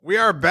We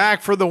are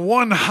back for the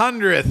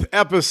 100th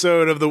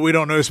episode of the We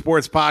Don't Know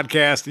Sports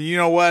podcast. And you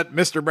know what?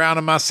 Mr. Brown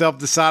and myself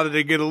decided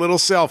to get a little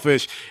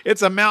selfish.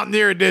 It's a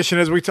Mountaineer edition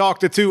as we talk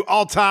to two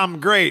all-time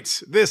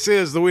greats. This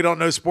is the We Don't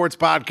Know Sports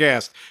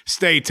podcast.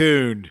 Stay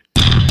tuned.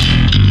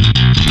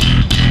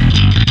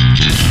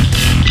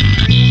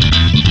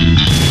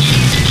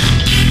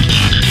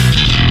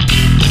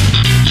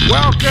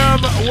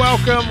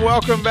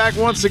 Welcome back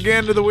once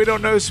again to the We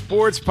Don't Know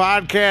Sports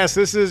podcast.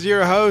 This is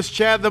your host,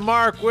 Chad the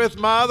Mark, with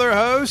my other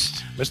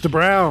host, Mr.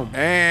 Brown.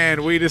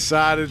 And we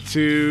decided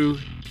to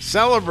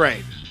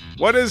celebrate.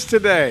 What is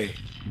today?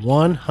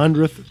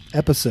 100th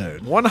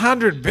episode.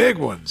 100 big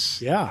ones.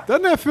 Yeah.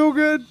 Doesn't that feel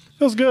good?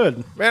 Feels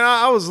good. Man,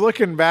 I was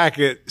looking back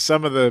at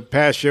some of the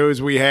past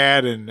shows we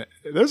had, and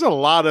there's a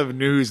lot of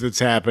news that's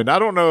happened. I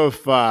don't know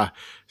if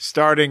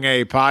starting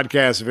a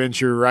podcast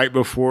venture right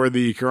before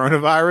the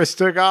coronavirus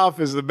took off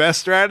is the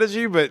best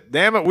strategy, but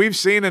damn it, we've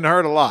seen and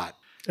heard a lot.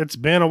 It's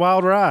been a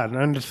wild ride.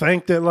 And to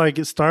think that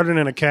it started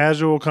in a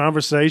casual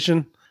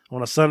conversation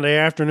on a Sunday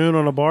afternoon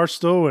on a bar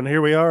stool, and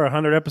here we are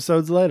 100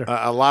 episodes later.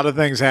 A lot of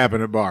things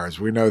happen at bars.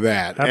 We know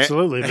that.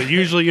 Absolutely. But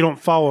usually you don't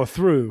follow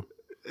through.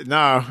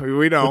 No,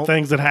 we don't. With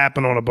things that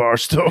happen on a bar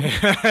stool.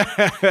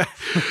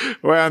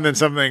 Well, and then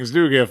some things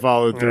do get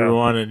followed through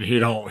on, and you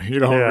don't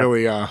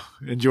really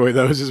enjoy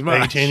those as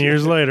much. 18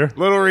 years later.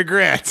 Little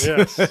regrets.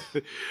 Yes.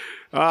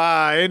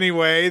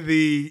 Anyway,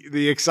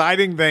 the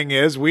exciting thing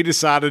is we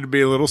decided to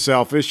be a little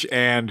selfish,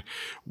 and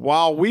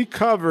while we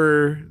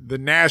cover the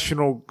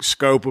national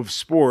scope of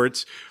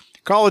sports,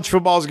 college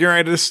football is getting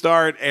ready to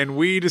start, and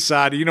we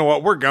decided, you know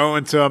what, we're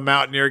going to a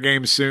Mountaineer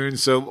game soon.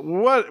 So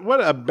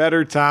what a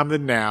better time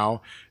than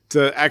now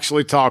to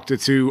actually talk to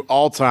two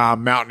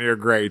all-time Mountaineer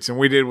greats. And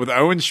we did with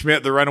Owen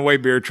Schmidt, the runaway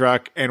beer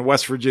truck, and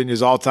West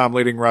Virginia's all-time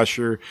leading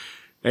rusher,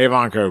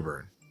 Avon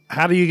Coburn.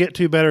 How do you get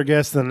two better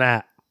guests than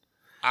that?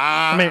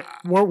 I mean,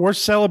 we're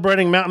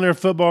celebrating Mountaineer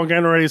football,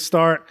 getting ready to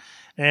start,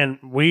 and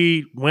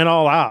we went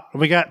all out.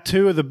 We got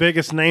two of the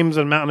biggest names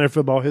in Mountaineer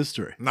football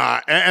history.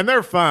 And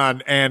they're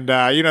fun. And,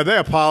 they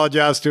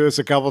apologized to us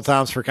a couple of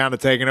times for kind of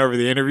taking over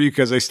the interview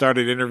because they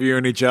started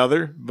interviewing each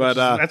other. But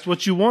that's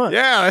what you want.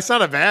 Yeah, that's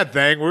not a bad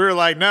thing. We were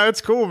like, no,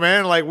 it's cool,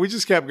 man. Like, we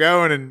just kept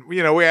going, and,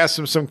 we asked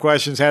them some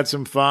questions, had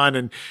some fun.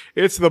 And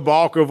it's the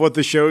bulk of what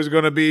the show is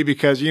going to be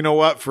because, you know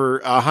what,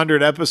 for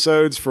 100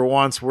 episodes, for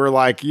once, we're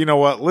like, you know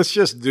what, let's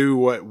just do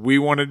what we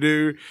want to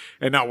do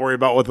and not worry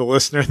about what the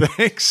listener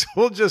thinks.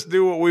 We'll just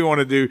do what we want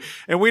to do.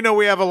 And we know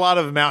we have a lot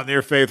of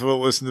Mountaineer faithful that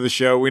listen to the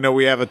show. We know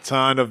we have a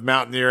ton of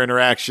Mountaineer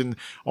interaction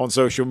on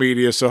social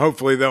media. So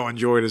hopefully they'll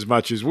enjoy it as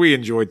much as we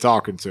enjoyed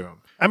talking to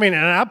them. I mean,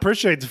 and I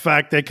appreciate the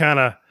fact they kind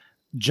of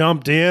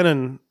jumped in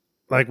and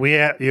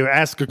you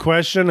ask a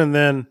question and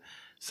then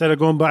instead of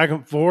going back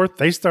and forth,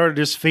 they started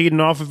just feeding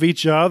off of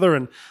each other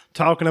and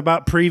talking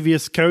about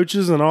previous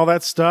coaches and all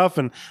that stuff.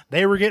 And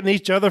they were getting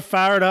each other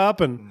fired up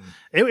and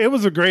it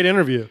was a great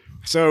interview.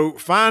 So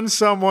find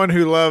someone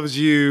who loves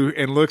you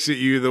and looks at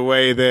you the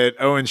way that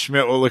Owen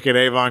Schmidt will look at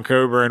Avon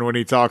Coburn when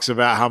he talks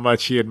about how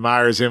much he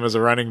admires him as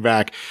a running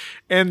back.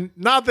 And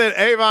not that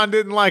Avon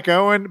didn't like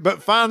Owen,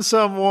 but find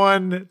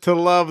someone to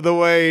love the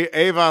way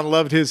Avon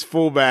loved his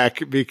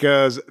fullback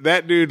because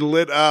that dude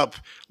lit up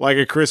like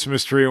a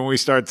Christmas tree when we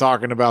start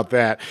talking about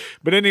that.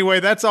 But anyway,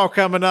 that's all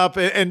coming up.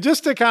 And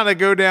just to kind of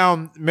go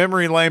down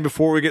memory lane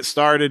before we get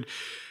started,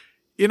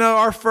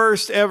 our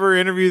first ever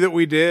interview that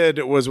we did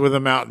was with a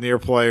Mountaineer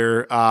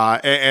player.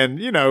 And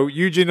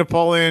Eugene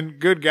Napoleon,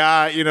 good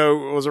guy,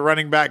 was a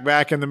running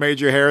back in the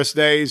Major Harris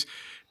days.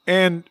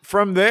 And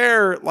from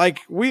there,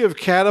 we have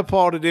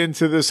catapulted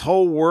into this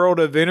whole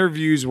world of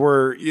interviews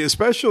where,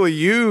 especially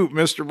you,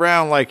 Mr.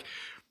 Brown,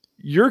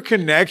 your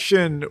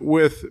connection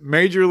with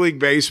Major League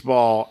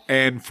Baseball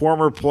and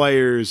former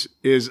players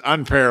is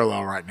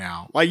unparalleled right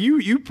now.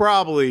 You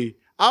probably,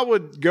 I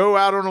would go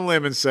out on a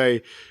limb and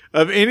say,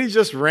 of any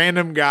just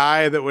random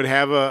guy that would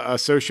have a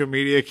social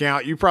media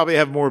account, you probably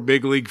have more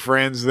big league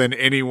friends than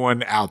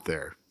anyone out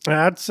there.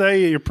 I'd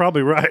say you're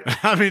probably right.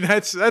 I mean,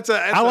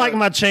 I like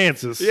my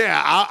chances.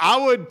 Yeah,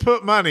 I would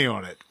put money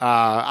on it.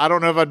 I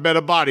don't know if I'd bet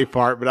a body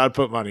part, but I'd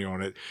put money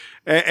on it.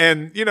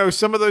 And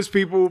some of those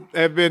people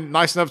have been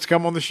nice enough to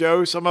come on the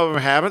show. Some of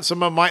them haven't.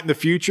 Some of them might in the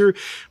future.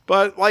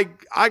 But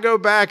I go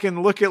back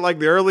and look at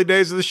the early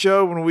days of the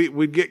show when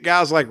we'd get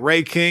guys like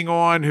Ray King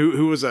on,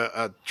 who was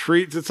a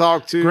treat to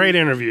talk to. Great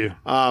interview.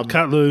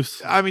 Cut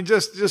loose. I mean,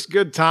 just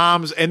good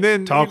times. And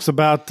then talks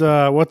about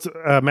what's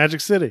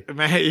Magic City.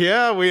 Man,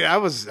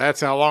 yeah,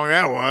 that's how long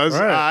that was.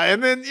 Right.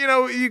 And then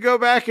you go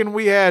back and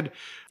we've had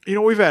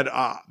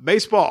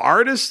baseball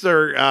artists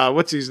or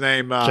what's his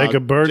name?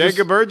 Jacob Burgess.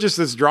 Jacob Burgess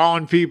that's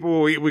drawing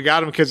people. We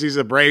got him because he's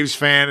a Braves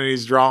fan and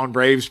he's drawing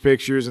Braves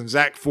pictures. And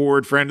Zach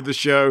Ford, friend of the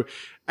show,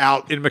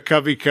 out in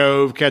McCovey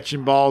Cove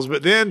catching balls.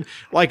 But then,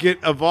 like, it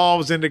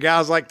evolves into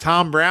guys like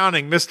Tom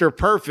Browning, Mr.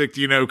 Perfect,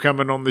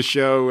 coming on the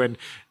show, and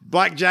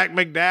Black Jack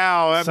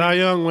McDowell. Cy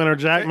Young winner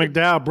Jack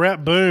McDowell,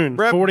 Brett Boone,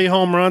 40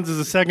 home runs as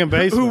a second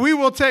baseman. Who we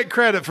will take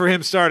credit for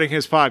him starting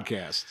his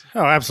podcast.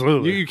 Oh,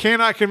 absolutely. You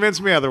cannot convince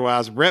me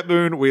otherwise. Brett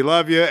Boone, we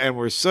love you, and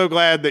we're so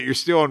glad that you're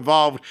still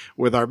involved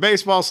with our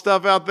baseball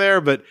stuff out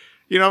there. But,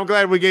 I'm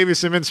glad we gave you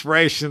some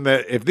inspiration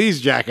that if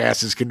these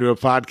jackasses can do a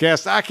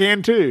podcast, I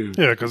can too.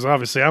 Yeah, because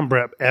obviously I'm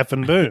Brett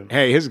effing Boone.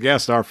 Hey, his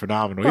guests are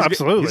phenomenal.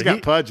 Absolutely. He's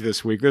got Pudge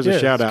this week. There's a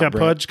shout out. He's got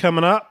Brett. Pudge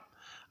coming up.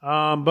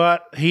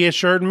 But he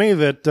assured me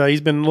that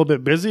he's been a little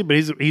bit busy, but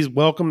he's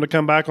welcome to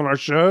come back on our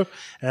show,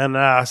 and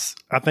I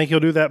think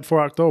he'll do that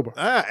before October.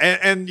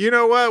 And you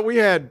know what? We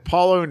had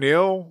Paul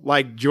O'Neill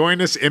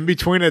join us in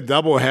between a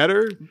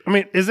doubleheader. I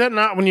mean, is that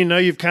not when you know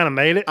you've kind of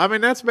made it? I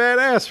mean, that's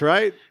badass,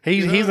 right?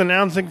 He's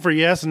announcing for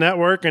Yes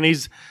Network, and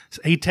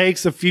he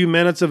takes a few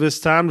minutes of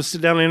his time to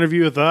sit down and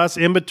interview with us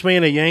in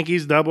between a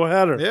Yankees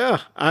doubleheader.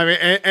 Yeah, I mean,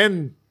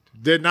 and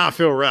did not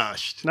feel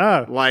rushed.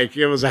 No, like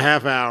it was a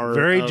half hour.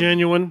 Very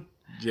genuine.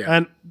 Yeah.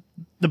 And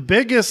the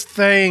biggest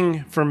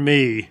thing for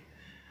me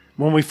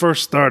when we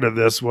first started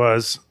this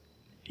was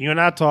you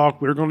and I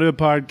talked. We were going to do a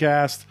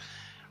podcast.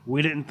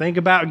 We didn't think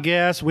about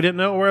guests. We didn't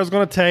know where it was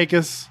going to take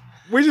us.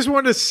 We just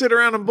wanted to sit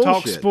around and bullshit.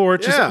 Talk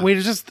sports. Yeah. We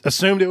just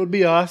assumed it would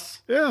be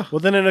us. Yeah. Well,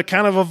 then it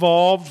kind of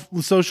evolved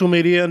with social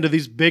media into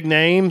these big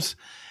names.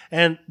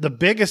 And the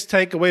biggest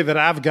takeaway that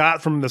I've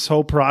got from this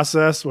whole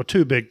process, well,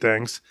 two big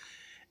things.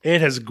 It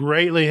has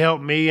greatly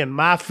helped me in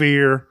my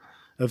fear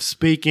of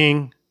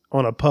speaking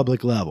on a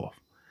public level.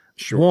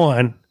 Sure.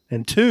 One.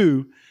 And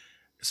two,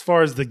 as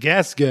far as the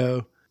guests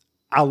go,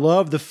 I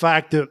love the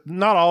fact that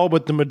not all,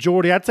 but the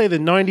majority, I'd say that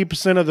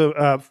 90% of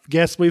the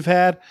guests we've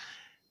had,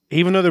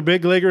 even though they're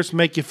big leaguers,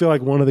 make you feel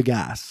like one of the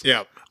guys.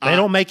 Yeah. They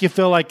don't make you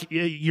feel like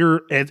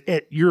you're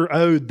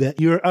owed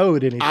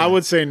anything. I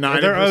would say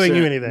 90%. They're owing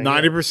you anything.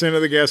 90%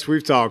 of the guests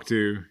we've talked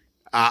to,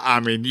 I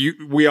mean,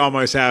 we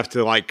almost have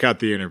to cut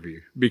the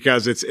interview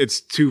because it's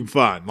too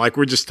fun. Like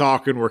we're just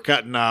talking, we're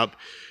cutting up.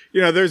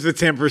 There's the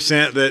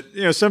 10%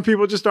 that, some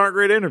people just aren't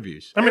great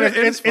interviews. I mean,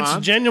 it's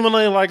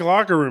genuinely like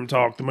locker room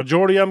talk. The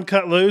majority of them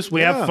cut loose.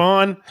 We have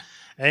fun.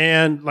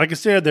 And like I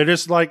said, they're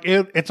just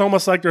it's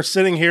almost like they're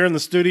sitting here in the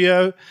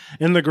studio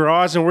in the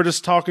garage and we're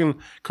just talking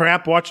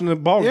crap watching the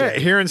ball game. Yeah,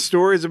 hearing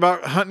stories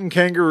about hunting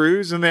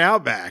kangaroos in the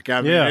outback.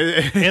 I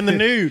mean, in the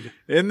nude.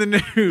 In the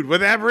nude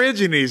with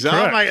Aborigines.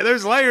 Correct. Oh my,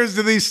 there's layers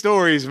to these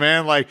stories,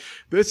 man.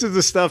 This is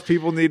the stuff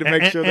people need to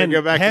make sure they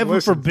go back and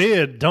listen. Heaven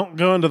forbid, don't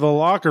go into the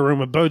locker room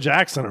with Bo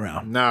Jackson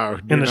around. No.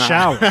 In the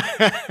shower.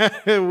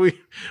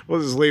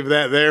 We'll just leave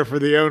that there for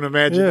the own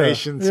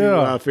imagination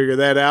to figure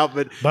that out.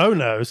 But Bo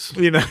knows.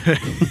 He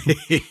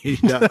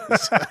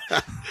does.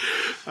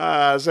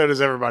 So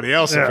does everybody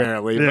else,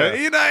 apparently. But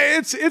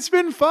it's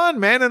been fun,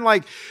 man. And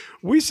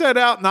we set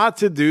out not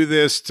to do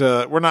this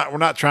we're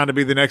not trying to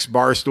be the next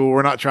Barstool.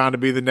 We're not trying to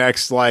be the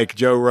next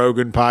Joe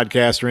Rogan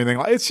podcast or anything.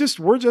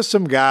 We're just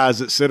some guys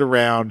that sit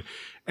around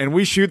and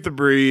we shoot the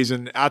breeze.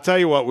 And I'll tell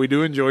you what, we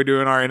do enjoy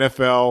doing our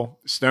NFL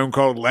Stone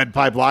Cold Lead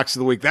Pipe Locks of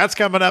the Week. That's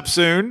coming up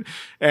soon.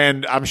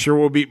 And I'm sure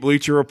we'll beat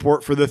Bleacher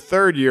Report for the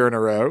third year in a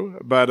row.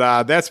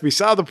 But that's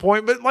beside the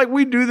point. But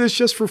we do this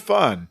just for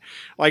fun.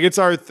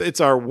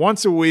 It's our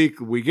once a week.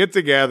 We get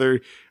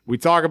together. We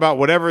talk about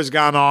whatever has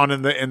gone on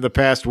in the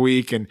past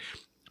week, and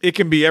it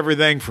can be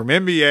everything from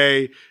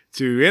NBA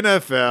to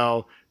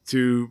NFL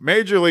to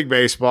Major League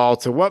Baseball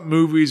to what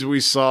movies we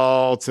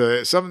saw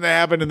to something that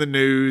happened in the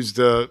news.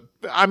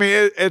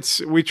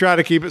 We try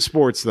to keep it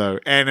sports though,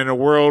 and in a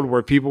world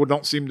where people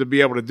don't seem to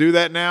be able to do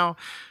that now,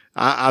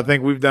 I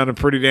think we've done a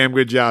pretty damn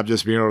good job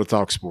just being able to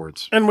talk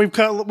sports. And we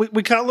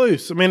cut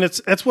loose. I mean,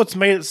 that's what's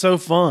made it so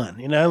fun.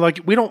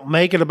 We don't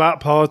make it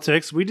about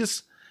politics. We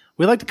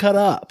like to cut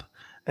up.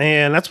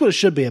 And that's what it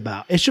should be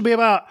about. It should be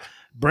about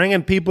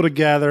bringing people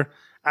together.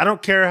 I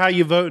don't care how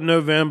you vote in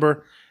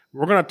November.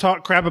 We're going to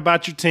talk crap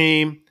about your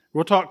team.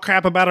 We'll talk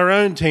crap about our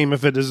own team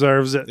if it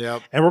deserves it.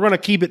 Yep. And we're going to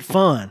keep it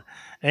fun.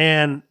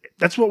 And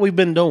that's what we've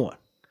been doing.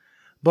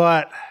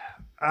 But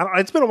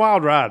it's been a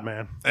wild ride,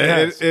 man.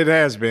 It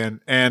has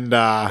been. And,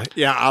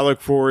 I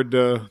look forward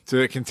to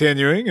it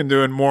continuing and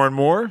doing more and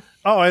more.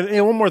 Oh,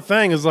 and one more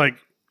thing is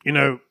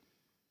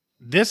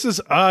this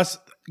is us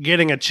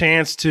getting a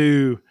chance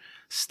to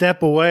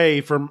step away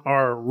from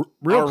our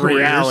real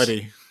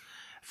reality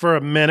for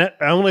a minute,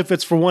 only if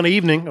it's for one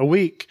evening a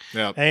week,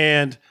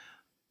 and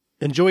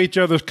enjoy each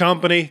other's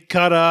company,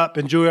 cut up,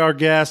 enjoy our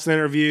guest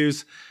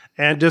interviews,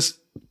 and just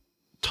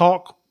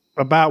talk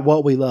about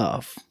what we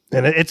love.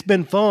 And it's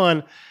been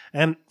fun.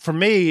 And for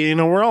me,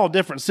 we're all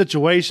different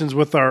situations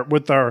with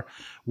our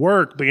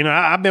work, but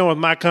I've been with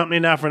my company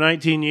now for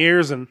 19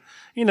 years, and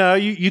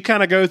you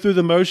kind of go through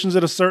the motions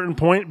at a certain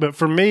point. But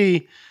for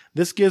me,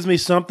 this gives me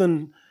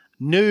something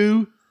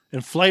new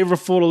and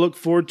flavorful to look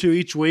forward to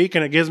each week,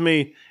 and it gives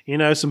me,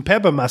 some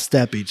pep in my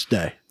step each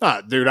day.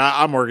 Dude,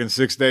 I'm working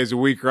 6 days a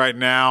week right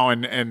now,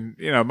 and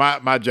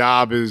my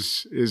job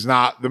is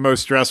not the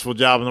most stressful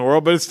job in the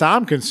world, but it's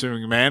time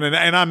consuming, man,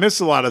 and I miss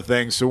a lot of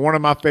things. So one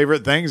of my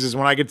favorite things is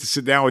when I get to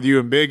sit down with you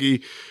and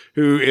Biggie,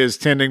 who is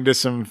tending to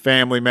some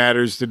family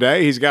matters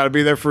today. He's got to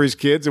be there for his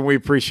kids, and we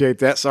appreciate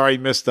that. Sorry he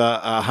missed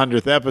a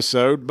 100th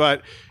episode,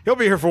 but he'll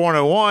be here for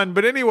 101.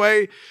 But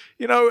anyway,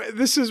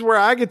 this is where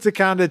I get to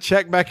kind of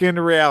check back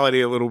into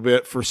reality a little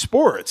bit for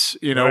sports,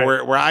 Right.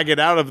 where I get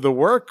out of the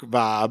work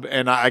vibe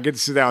and I get to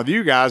sit down with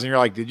you guys and you're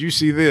like, did you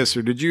see this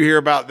or did you hear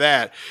about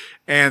that?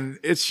 And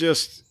it's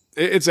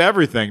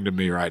everything to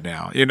me right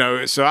now,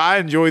 so I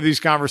enjoy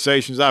these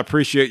conversations. I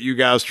appreciate you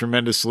guys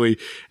tremendously.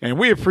 And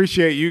we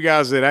appreciate you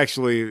guys that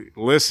actually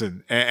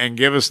listen and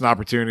give us an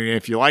opportunity.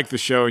 If you like the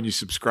show and you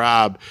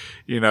subscribe,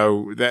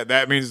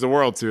 that means the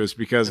world to us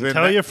because then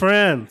Tell your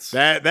friends.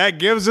 that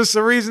gives us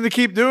a reason to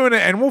keep doing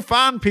it, and we'll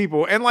find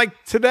people. And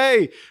like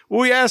today,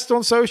 we asked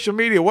on social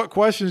media, what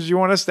questions do you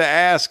want us to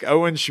ask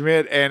Owen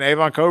Schmidt and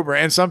Avon Cobra?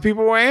 And some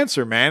people will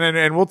answer, man,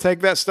 and we'll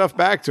take that stuff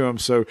back to them.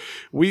 So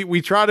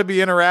we try to be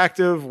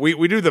interactive.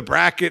 We do the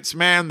brackets,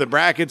 man. The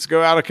brackets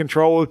go out of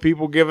control with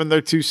people giving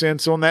their 2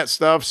 cents on that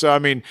stuff. So, I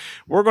mean,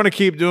 we're going to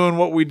keep doing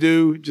what we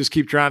do, just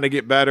keep trying to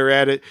get better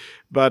at it.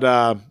 But,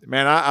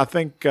 man, I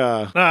think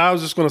No, I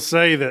was just going to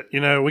say that,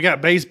 we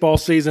got baseball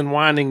season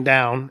winding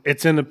down.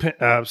 It's in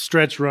the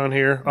stretch run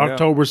here. Yeah.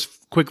 October's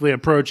quickly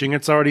approaching.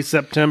 It's already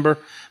September.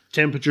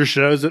 Temperature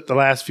shows it the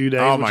last few days.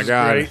 oh, which my is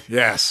God. great.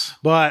 Yes.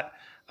 But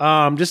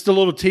just a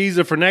little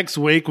teaser for next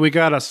week. We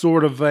got a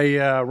sort of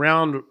a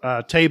round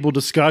table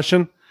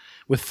discussion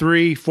with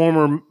 3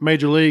 former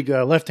Major League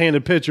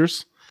left-handed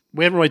pitchers.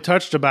 We haven't really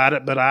touched about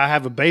it, but I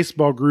have a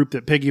baseball group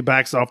that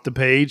piggybacks off the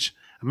page,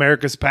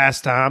 America's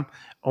Pastime,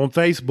 on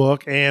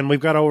Facebook, and we've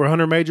got over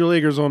 100 Major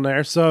Leaguers on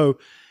there. So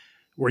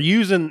we're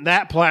using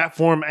that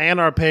platform and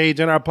our page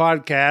and our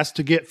podcast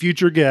to get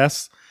future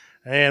guests,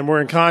 and we're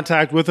in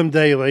contact with them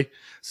daily.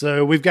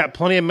 So we've got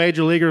plenty of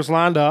Major Leaguers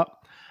lined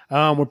up.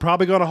 We're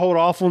probably going to hold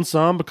off on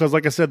some because,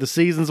 like I said, the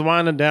season's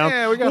winding down.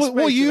 Yeah, we got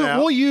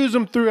we'll use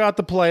them throughout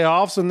the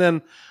playoffs, and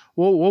then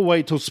we'll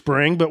wait till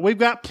spring. But we've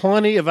got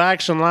plenty of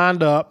action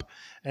lined up,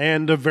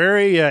 and they're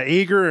very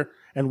eager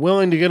and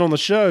willing to get on the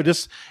show.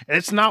 Just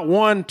it's not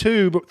 1,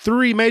 2, but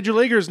 3 Major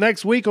Leaguers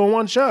next week on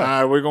one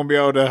show. We're going to be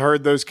able to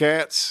herd those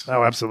cats.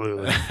 Oh,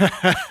 absolutely.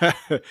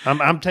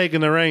 I'm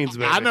taking the reins,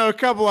 baby. I know a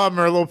couple of them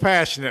are a little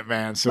passionate,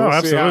 man. So Oh,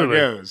 we'll see how it absolutely.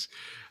 goes.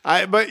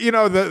 But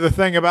the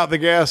thing about the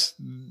guests,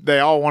 they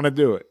all want to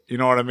do it. You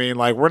know what I mean?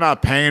 Like, we're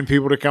not paying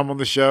people to come on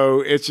the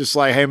show. It's just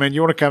like, hey, man,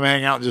 you want to come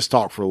hang out and just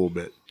talk for a little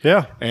bit?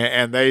 Yeah.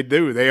 And they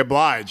do. They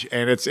oblige,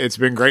 and it's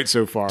been great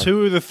so far.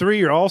 2 of the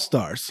 3 are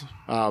all-stars.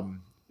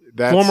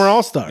 That's, Former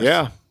all-stars.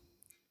 Yeah,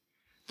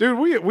 dude,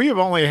 we have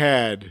only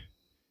had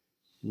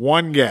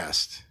one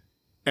guest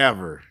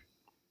ever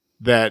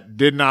that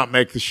did not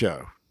make the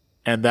show,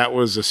 and that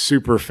was a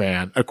super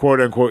fan, a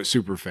quote unquote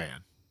super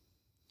fan.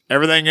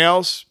 Everything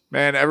else,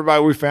 man,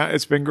 everybody we found,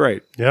 it's been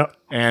great. Yep.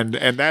 And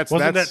that's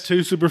Wasn't that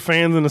 2 super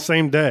fans in the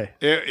same day?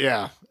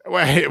 yeah.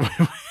 Wait,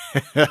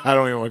 I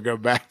don't even want to go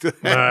back to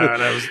that.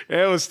 That was-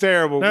 It was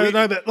terrible.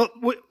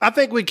 Look, I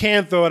think we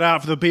can throw it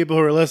out for the people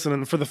who are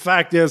listening. For the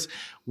fact is,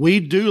 we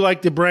do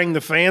like to bring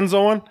the fans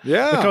on,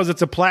 Yeah. because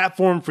it's a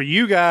platform for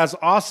you guys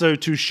also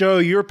to show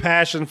your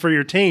passion for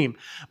your team.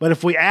 But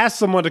if we ask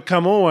someone to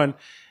come on,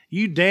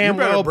 you damn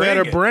better well bring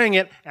better it. bring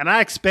it, and I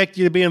expect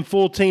you to be in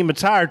full team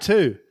attire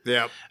too.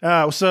 Yep.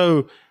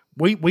 So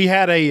we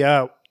had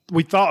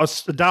we thought a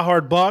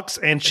diehard Bucks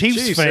and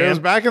Chiefs Jeez, fan. it was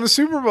back in the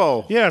Super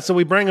Bowl. Yeah, so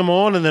we bring him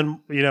on, and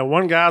then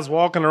one guy's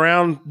walking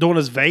around doing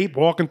his vape,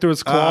 walking through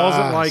his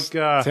closet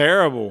like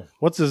Terrible.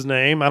 what's his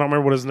name? I don't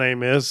remember what his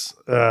name is.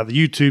 The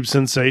YouTube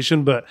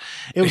sensation, but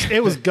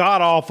it was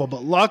god awful.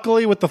 But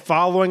luckily, with the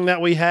following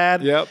that we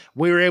had, Yep.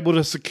 we were able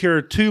to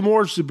secure 2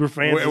 more super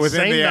fans Within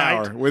same the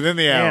night, hour. Within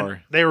the and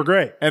hour. they were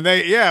great. And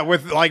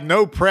with like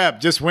no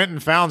prep, just went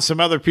and found some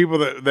other people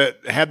that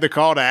had the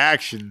call to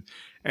action.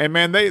 And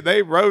man,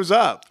 they rose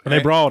up. And they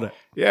brought it.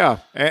 Yeah.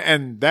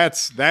 And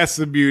that's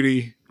the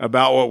beauty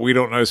about what We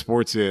Don't Know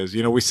Sports is.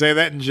 We say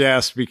that in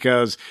jest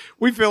because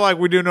we feel like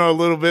we do know a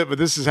little bit, but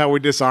this is how we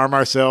disarm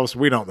ourselves.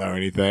 We don't know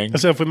anything.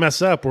 So if we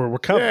mess up, we're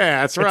covered.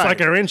 Yeah, that's right. It's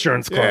like our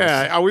insurance clause.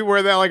 Yeah, we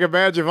wear that like a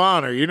badge of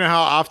honor. You know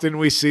how often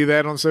we see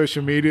that on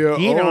social media?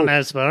 You don't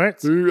know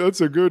sports. Dude, that's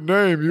a good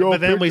name. You all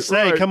But then picked we it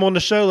say, right. come on the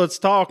show, let's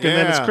talk, and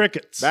then it's Yeah.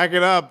 crickets. Back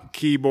it up,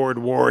 keyboard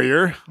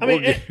warrior. I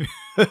mean,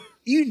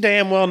 you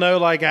damn well know,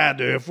 like I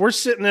do, if we're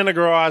sitting in a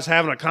garage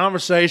having a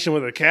conversation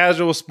with a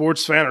casual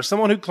sports fan or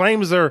someone who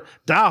claims they're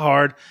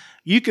diehard,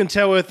 you can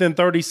tell within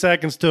 30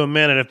 seconds to a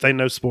minute if they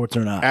know sports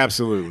or not.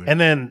 Absolutely.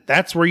 And then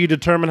that's where you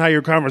determine how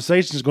your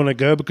conversation is going to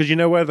go, because you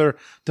know whether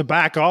to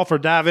back off or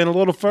dive in a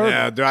little further.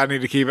 Yeah, do I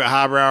need to keep it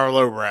highbrow or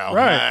lowbrow?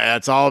 Right.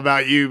 That's all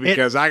about you,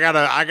 because I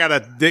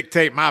gotta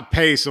dictate my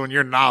pace on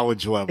your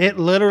knowledge level. It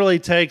literally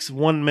takes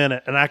 1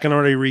 minute, and I can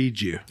already read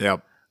you.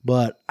 Yep.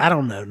 but I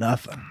don't know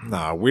nothing.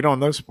 No, we don't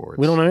know sports.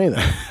 We don't know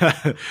anything.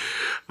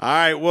 All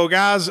right. Well,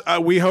 guys,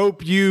 we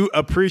hope you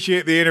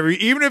appreciate the interview.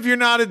 Even if you're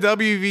not a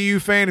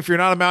WVU fan, if you're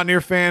not a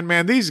Mountaineer fan,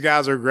 man, these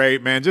guys are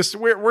great, man. Just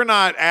we're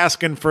not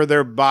asking for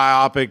their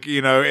biopic.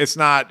 You know, it's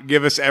not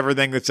give us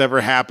everything that's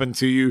ever happened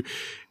to you.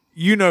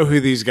 You know who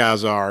these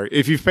guys are.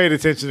 If you've paid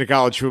attention to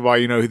college football,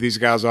 you know who these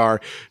guys are.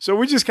 So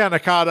we just kind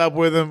of caught up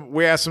with them.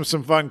 We asked them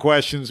some fun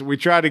questions. We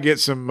tried to get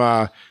some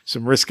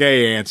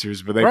risque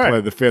answers, but they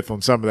played the fifth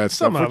on some of that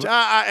stuff. Which,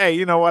 hey,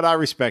 you know what? I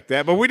respect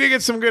that. But we did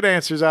get some good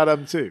answers out of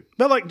them too.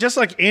 But just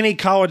like any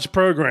college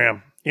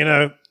program, you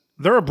know,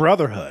 they're a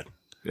brotherhood.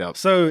 Yep.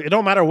 So it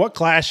don't matter what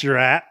class you're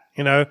at.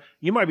 You know,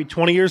 you might be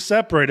 20 years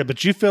separated,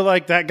 but you feel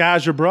like that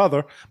guy's your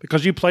brother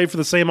because you played for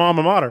the same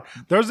alma mater.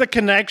 There's a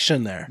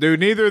connection there.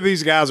 Dude, neither of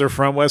these guys are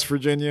from West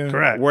Virginia.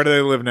 Correct. Where do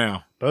they live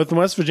now? Both in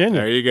West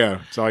Virginia. There you go.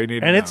 That's all you need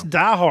to know. And it's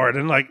diehard.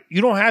 And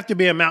you don't have to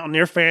be a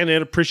Mountaineer fan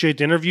to appreciate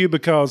the interview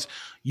because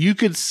you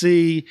could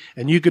see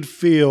and you could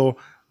feel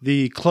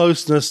the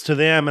closeness to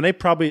them. And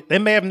they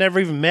may have never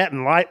even met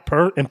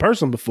in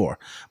person before,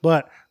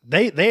 but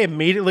they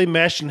immediately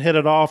meshed and hit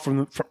it off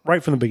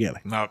right from the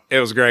beginning. No, it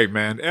was great,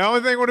 man. The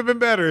only thing would have been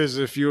better is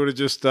if you would have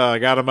just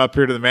got them up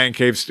here to the Man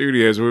Cave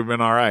Studios. We'd have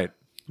been all right.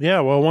 Yeah,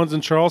 well, one's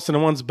in Charleston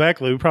and one's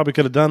Beckley. We probably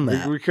could have done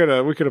that. We could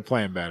have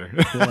planned better.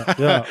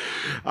 Yeah.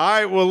 All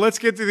right, well, let's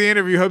get to the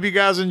interview. Hope you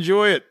guys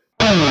enjoy it.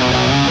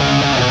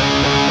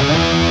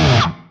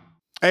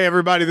 Hey,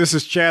 everybody, this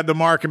is Chad the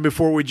Mark, and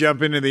before we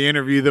jump into the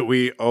interview that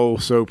we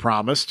so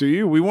promised to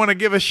you, we want to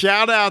give a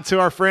shout-out to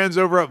our friends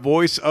over at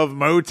Voice of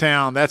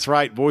Motown. That's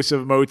right, Voice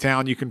of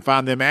Motown. You can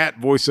find them at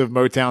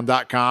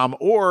voiceofmotown.com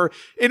or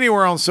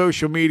anywhere on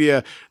social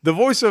media. The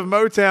Voice of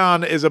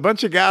Motown is a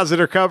bunch of guys that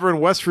are covering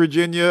West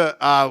Virginia,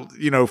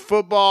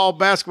 football,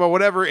 basketball,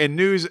 whatever, and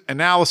news,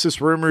 analysis,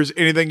 rumors,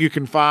 anything you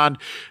can find.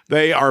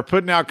 They are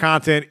putting out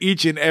content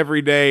each and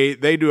every day.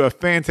 They do a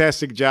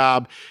fantastic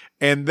job.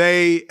 And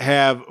they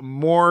have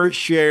more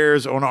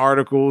shares on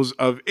articles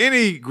of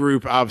any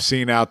group I've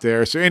seen out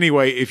there. So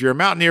anyway, if you're a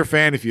Mountaineer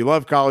fan, if you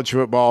love college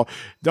football,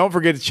 don't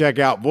forget to check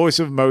out Voice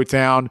of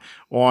Motown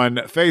on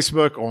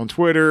Facebook, on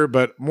Twitter,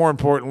 but more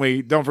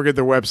importantly, don't forget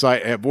their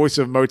website at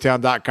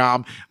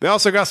voiceofmotown.com. They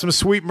also got some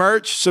sweet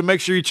merch, so make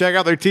sure you check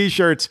out their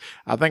t-shirts.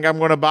 I think I'm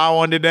going to buy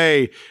one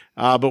today,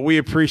 but we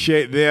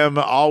appreciate them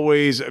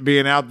always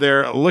being out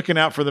there looking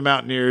out for the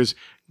Mountaineers.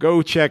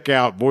 Go check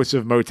out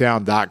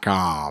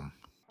voiceofmotown.com.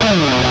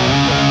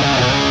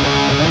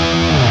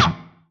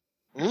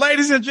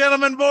 Ladies and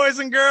gentlemen, boys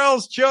and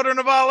girls, children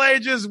of all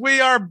ages, we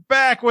are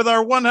back with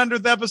our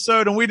 100th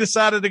episode, and we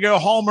decided to go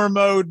Homer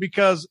mode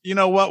because, you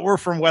know what, we're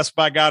from West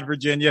by God,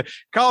 Virginia.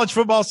 College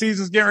football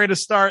season's getting ready to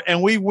start,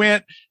 and we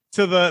went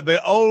to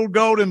the old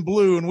gold and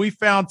blue, and we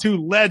found two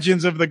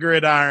legends of the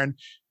gridiron.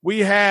 We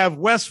have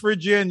West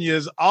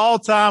Virginia's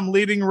all-time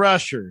leading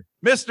rusher,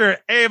 Mr.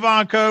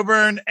 Avon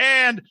Coburn,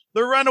 and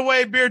the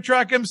runaway beer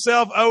truck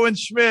himself, Owen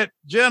Schmitt.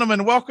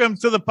 Gentlemen, welcome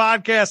to the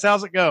podcast.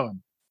 How's it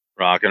going?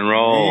 Rock and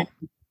roll.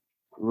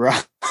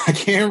 Rock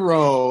and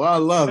roll. I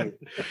love it.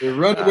 The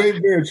runaway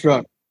beer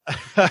truck.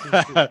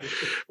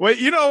 Well,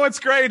 you know what's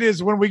great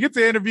is when we get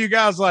to interview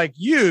guys like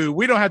you,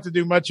 we don't have to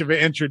do much of an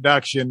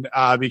introduction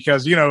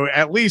because, you know,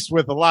 at least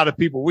with a lot of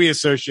people we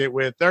associate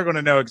with, they're going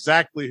to know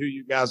exactly who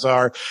you guys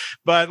are.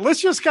 But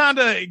let's just kind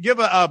of give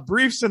a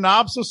brief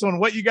synopsis on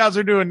what you guys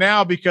are doing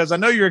now, because I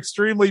know you're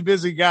extremely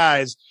busy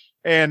guys.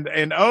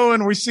 And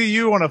Owen, we see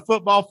you on a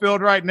football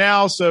field right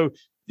now. So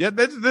yeah,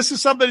 this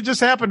is something that just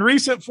happened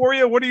recent for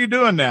you. What are you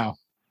doing now?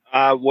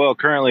 Well,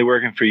 currently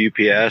working for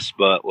UPS,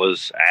 but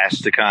was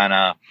asked to kind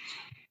of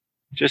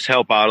just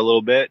help out a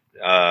little bit,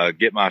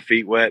 get my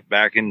feet wet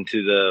back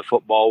into the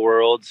football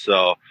world.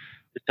 So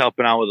just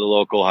helping out with the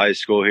local high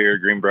school here,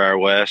 Greenbrier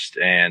West.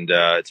 And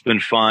it's been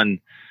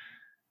fun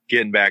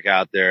getting back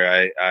out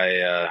there.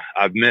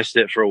 I've missed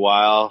it for a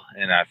while,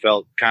 and I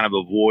felt kind of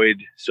a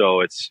void.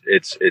 So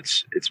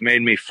it's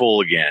made me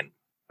full again.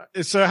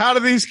 So how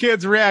do these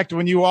kids react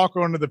when you walk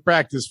onto the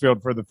practice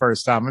field for the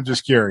first time? I'm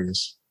just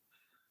curious.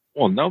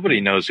 Well,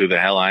 nobody knows who the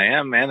hell I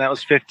am, man. That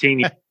was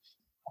 15 years.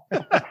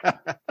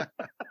 I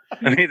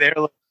mean, they're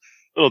a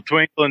little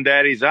twinkle in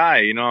daddy's eye.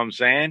 You know what I'm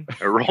saying?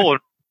 A rolling.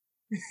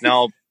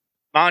 Now,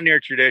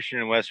 Mountaineer tradition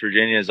in West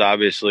Virginia is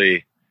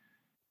obviously,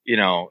 you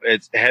know,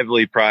 it's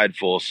heavily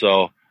prideful.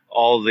 So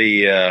all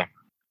the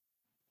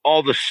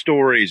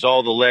stories,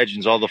 all the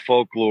legends, all the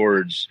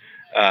folklores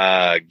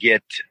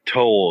get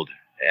told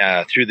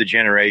through the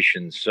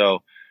generations. So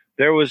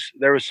there was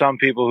some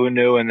people who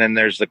knew, and then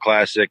there's the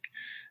classic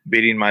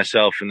beating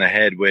myself in the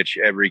head, which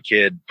every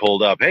kid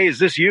pulled up. Hey, is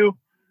this you?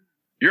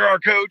 You're our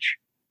coach.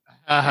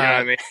 You know what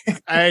I mean?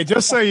 Hey,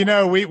 just so you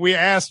know, we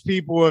asked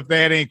people if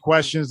they had any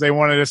questions they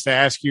wanted us to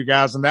ask you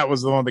guys, and that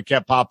was the one that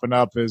kept popping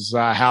up is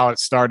how it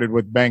started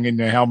with banging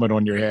the helmet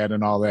on your head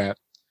and all that.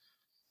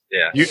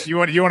 Yeah. You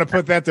want to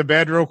put that to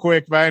bed real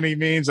quick by any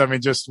means? I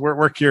mean, just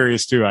we're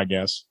curious too, I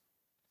guess.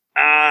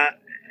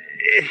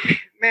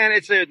 Man,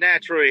 it's a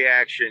natural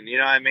reaction. You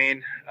know what I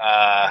mean?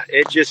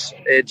 It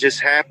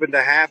just happened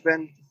to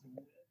happen.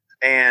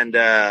 And,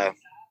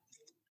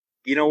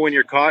 when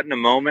you're caught in a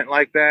moment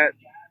like that,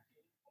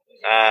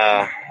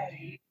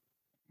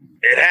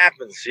 it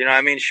happens.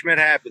 Schmidt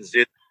happens,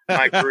 dude.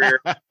 My career.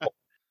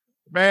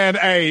 Man,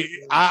 hey,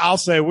 I'll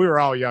say we were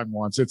all young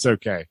once. It's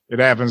okay. It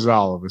happens to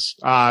all of us.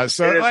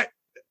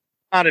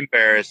 Not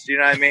embarrassed. You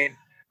know what I mean?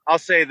 I'll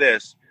say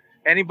this.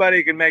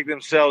 Anybody can make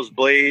themselves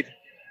bleed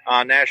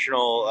on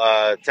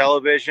national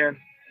television.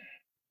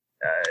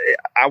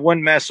 I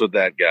wouldn't mess with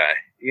that guy.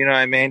 You know what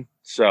I mean?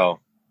 So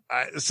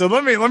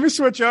let me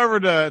switch over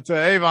to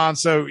Avon.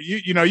 So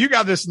you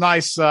got this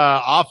nice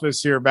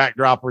office here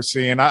backdrop we're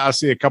seeing. I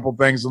see a couple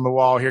things on the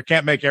wall here.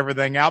 Can't make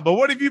everything out, but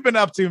what have you been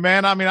up to,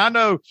 man? I mean, I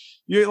know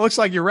it looks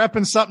like you're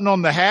repping something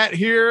on the hat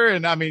here,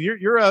 and I mean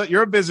you're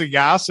a busy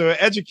guy. So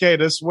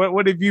educate us.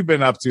 What have you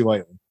been up to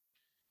lately?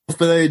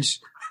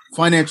 Full-fledged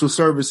financial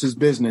services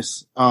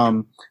business.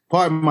 Part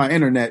of my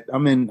internet.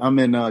 I'm in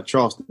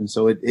Charleston,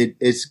 so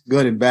it's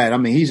good and bad. I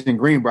mean, he's in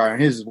Greenbrier,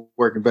 and his is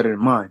working better than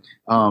mine.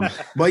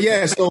 But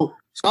yeah, so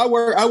I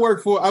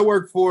work for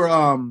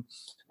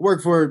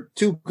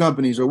two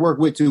companies, or work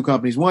with two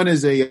companies. One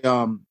is a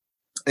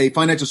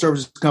financial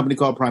services company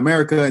called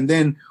Primerica, and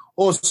then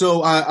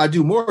also I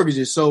do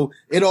mortgages. So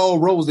it all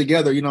rolls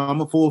together.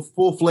 I'm a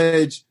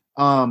full-fledged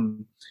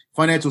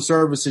financial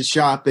services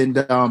shop. And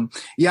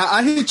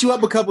I hit you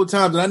up a couple of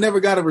times and I never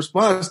got a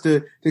response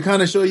to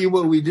kind of show you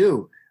what we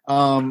do.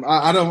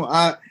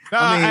 I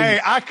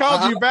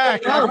called you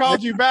back. I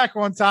called you back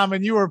one time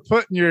and you were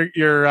putting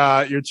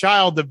your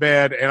child to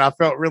bed, and I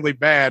felt really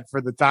bad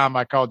for the time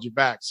I called you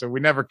back. So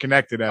we never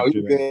connected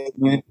after that. Good,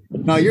 man.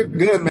 No, you're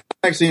good, man.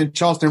 I'm actually in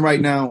Charleston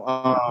right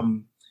now.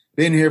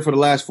 Been here for the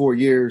last 4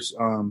 years.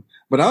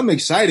 But I'm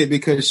excited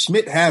because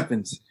Schmidt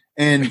happens.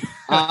 And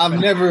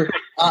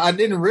I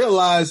didn't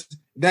realize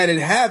that it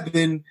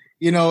happened,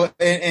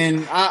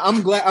 and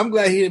I'm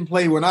glad he didn't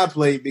play when I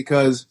played,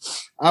 because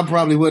I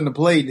probably wouldn't have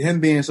played, him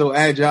being so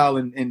agile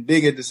and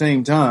big at the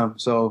same time.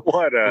 So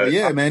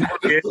man.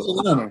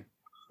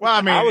 Well,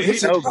 I mean, I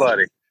was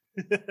nobody.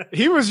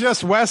 He was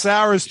just Wes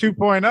Hours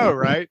 2.0,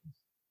 right?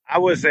 I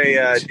was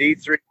a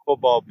D3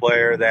 football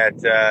player that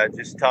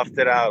just toughed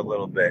it out a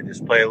little bit,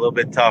 just play a little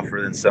bit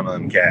tougher than some of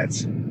them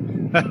cats.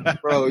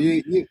 Bro,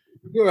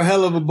 you're a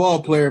hell of a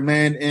ball player,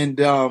 man. And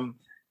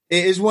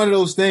it's one of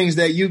those things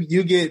that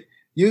you get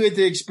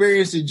to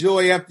experience the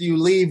joy after you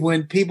leave,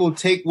 when people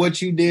take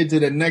what you did to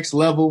the next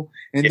level,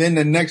 and then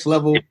the next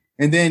level,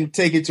 and then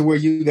take it to where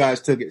you guys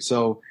took it.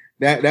 So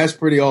that's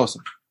pretty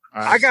awesome.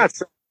 I got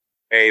some,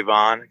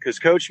 Avon, because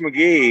Coach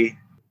McGee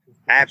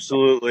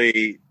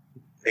absolutely,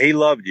 he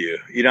loved you.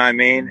 You know what I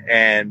mean?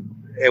 And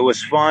it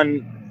was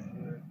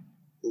fun,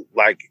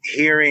 like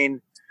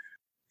hearing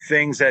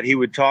things that he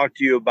would talk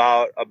to you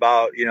about,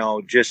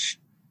 just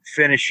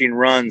finishing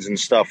runs and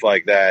stuff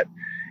like that.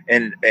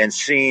 And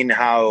seeing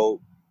how,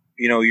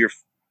 I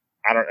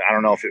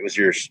don't know if it was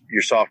your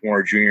sophomore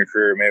or junior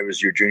career, maybe it was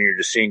your junior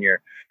to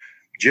senior,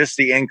 just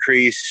the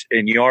increase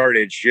in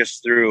yardage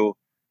just through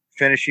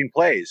finishing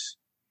plays.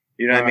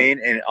 You know what I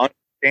mean? And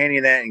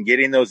understanding that and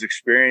getting those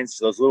experience,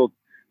 those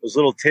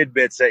little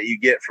tidbits that you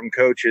get from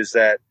coaches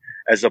that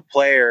as a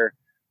player,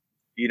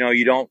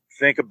 you don't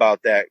think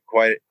about that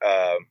quite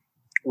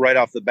right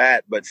off the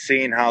bat, but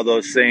seeing how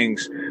those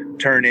things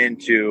turn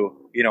into,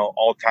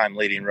 all-time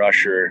leading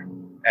rusher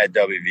at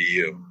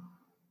WVU.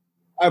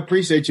 I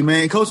appreciate you,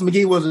 man. Coach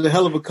McGee was a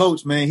hell of a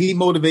coach, man. He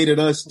motivated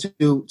us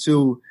to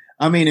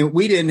and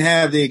we didn't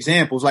have the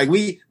examples. Like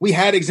we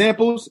had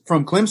examples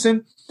from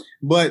Clemson,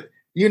 but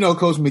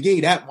Coach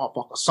McGee, that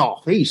motherfucker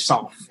soft. He's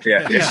soft.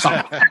 Yeah. He's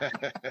soft.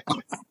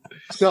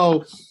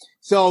 So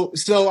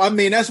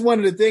that's one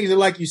of the things that,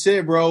 like you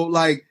said, bro,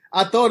 like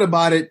I thought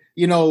about it,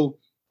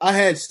 I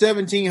had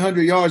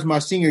 1,700 yards my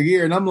senior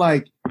year, and I'm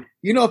like,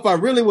 if I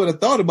really would have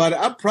thought about it,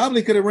 I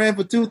probably could have ran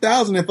for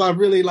 2,000 if I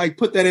really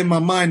put that in my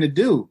mind to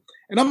do.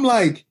 And I'm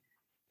like,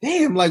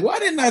 damn, why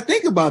didn't I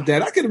think about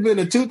that? I could have been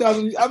a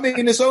 2,000. I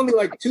mean, it's only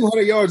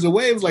 200 yards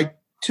away. It was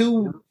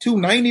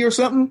 290 or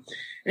something.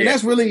 And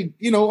that's really,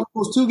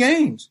 almost 2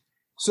 games.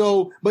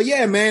 So, but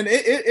yeah, man,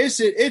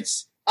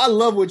 it's, I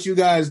love what you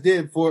guys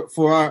did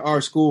for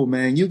our school,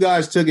 man. You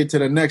guys took it to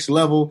the next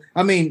level.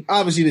 I mean,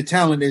 obviously the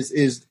talent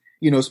is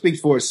speaks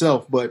for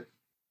itself, but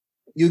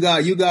you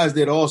guys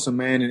did awesome,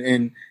 man.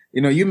 And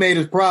you made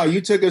us proud.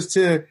 You took us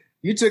to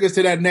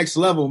that next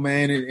level,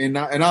 man. And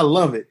I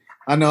love it.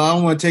 I know I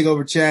don't want to take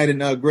over Chad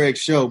and Greg's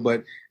show,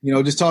 but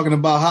just talking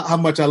about how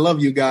much I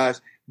love you guys.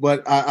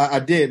 But I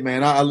did,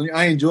 man.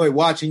 I enjoyed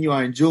watching you.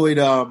 I enjoyed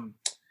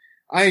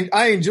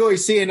I enjoy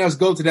seeing us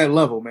go to that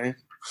level, man.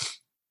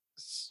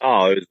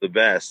 Oh, it was the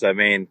best. I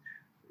mean,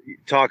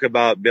 talk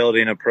about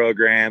building a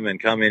program and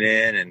coming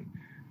in and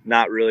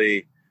not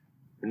really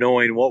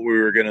knowing what we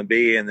were going to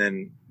be, and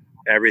then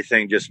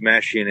everything just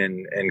meshing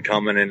and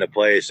coming into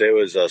place. It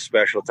was a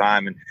special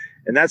time.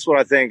 And that's what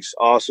I think's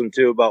awesome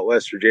too about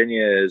West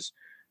Virginia is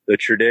the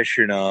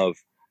tradition of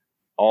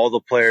all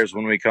the players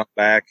when we come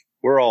back,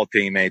 we're all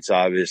teammates,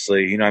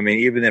 obviously.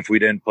 Even if we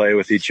didn't play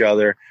with each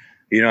other,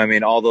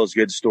 all those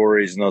good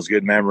stories and those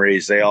good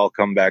memories, they all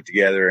come back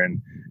together,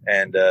 and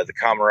the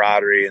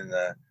camaraderie and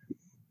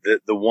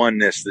the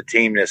oneness, the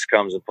teamness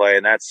comes in play.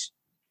 And that's,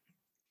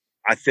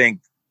 I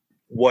think,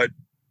 what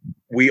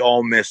we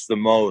all miss the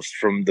most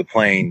from the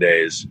playing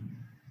days.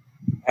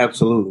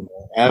 Absolutely,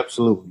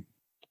 absolutely.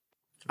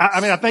 I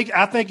mean,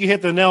 I think you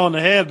hit the nail on the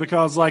head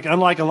because, like,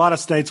 unlike a lot of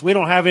states, we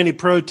don't have any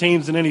pro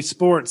teams in any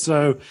sport.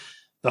 So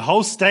the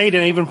whole state,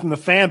 and even from the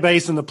fan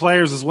base and the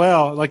players as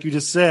well, like you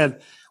just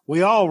said,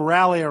 we all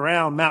rally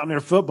around Mountaineer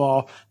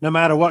football, no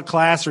matter what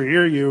class or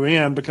year you're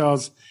in,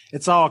 because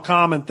it's all a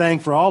common thing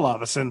for all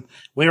of us, and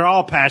we're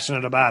all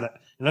passionate about it,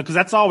 because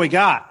that's all we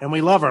got, and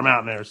we love our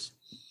Mountaineers.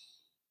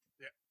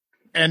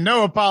 And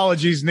no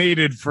apologies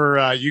needed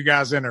for you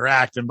guys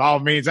interacting by all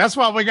means. That's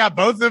why we got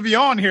both of you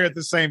on here at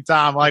the same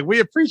time. Like, we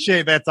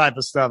appreciate that type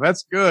of stuff.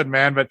 That's good,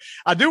 man. But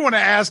I do want to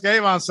ask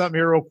Avon something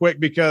here real quick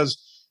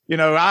because,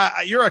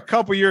 you're a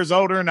couple years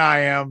older than I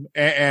am.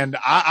 And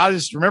I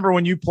just remember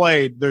when you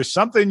played, there's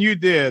something you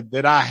did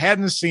that I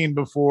hadn't seen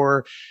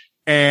before.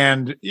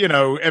 And,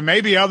 and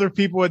maybe other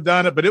people had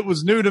done it, but it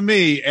was new to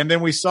me. And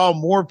then we saw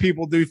more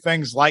people do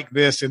things like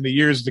this in the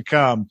years to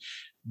come.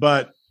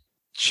 But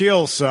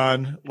chill,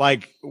 son.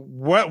 Like,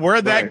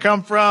 where'd that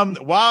come from?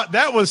 Wow,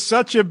 that was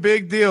such a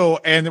big deal.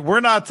 And we're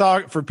not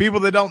talking, for people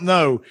that don't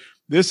know,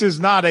 this is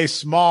not a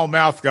small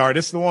mouth guard.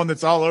 It's the one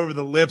that's all over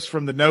the lips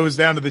from the nose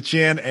down to the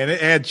chin, and it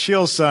had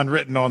chill, son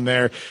written on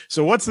there.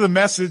 So what's the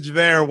message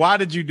there? Why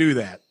did you do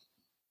that?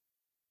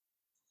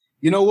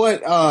 You know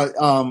what? I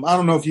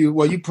don't know if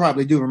you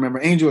probably do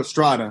remember Angel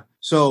Estrada.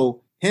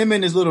 So him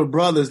and his little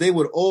brothers, they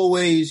would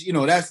always,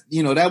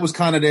 that was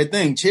kind of their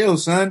thing. Chill,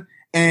 son.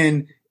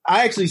 And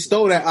I actually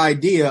stole that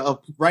idea of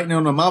writing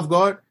on the mouth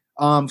guard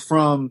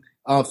from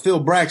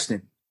Phil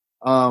Braxton.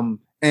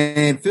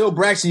 And Phil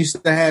Braxton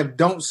used to have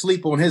 "Don't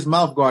sleep" on his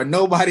mouth guard.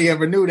 Nobody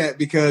ever knew that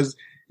because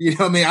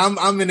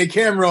I'm in the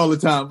camera all the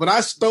time. But I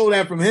stole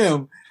that from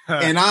him,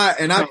 and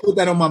I put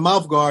that on my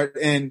mouth guard.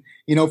 And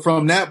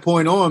from that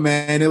point on,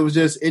 man,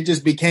 it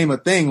just became a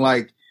thing.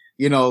 Like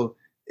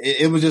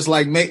it was just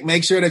like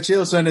make sure that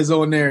Chill Son is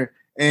on there.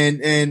 And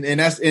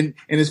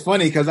it's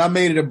funny because I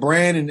made it a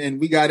brand and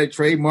we got it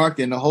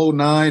trademarked and the whole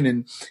nine.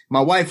 And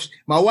my wife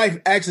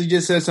actually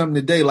just said something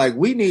today, like,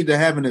 we need to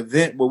have an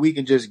event where we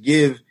can just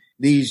give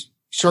these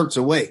shirts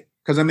away.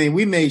 Cause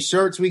we made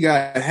shirts, we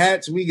got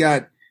hats, we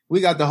got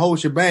the whole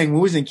shebang. When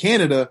we was in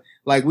Canada,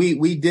 like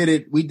we did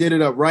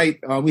it up right.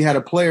 We had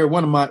a player,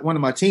 one of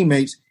my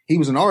teammates, he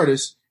was an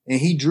artist and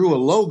he drew a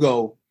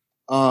logo.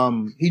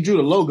 He drew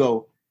the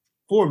logo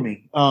for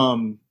me.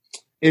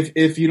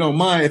 If you don't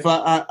mind, if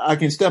I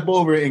can step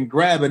over and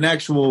grab an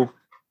actual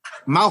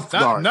mouth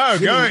guard. No,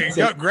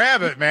 go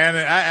grab it,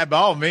 man. By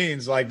all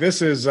means, like,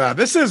 this is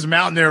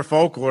Mountaineer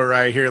folklore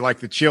right here, like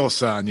the Chill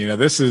Son.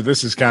 This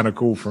is kind of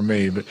cool for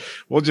me, but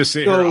we'll just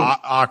sit here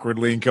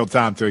awkwardly and kill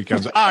time till he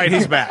comes. All right,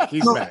 he's back.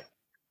 He's back.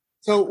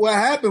 So what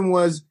happened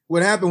was,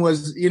 I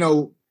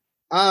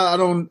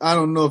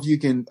don't know if you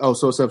can. Oh,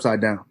 so it's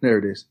upside down. There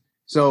it is.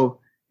 So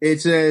it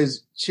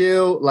says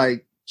chill,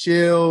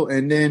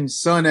 and then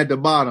son at the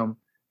bottom.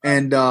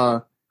 And,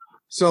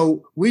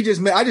 so I just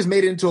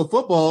made it into a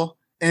football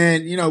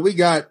and, we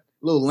got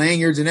little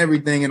lanyards and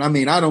everything.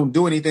 And I don't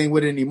do anything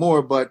with it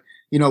anymore, but,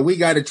 we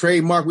got a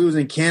trademark. We was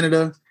in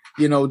Canada,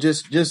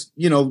 just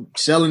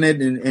selling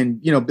it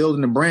and,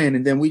 building the brand.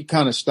 And then we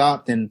kind of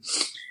stopped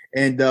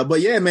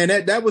but yeah,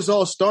 man, that was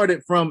all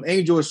started from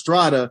Angel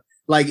Estrada.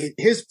 Like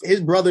his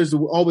brothers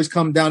would always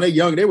come down.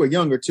 They were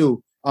younger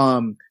too.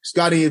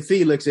 Scotty and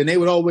Felix, and they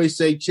would always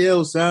say,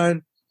 chill,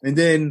 son. And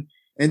then,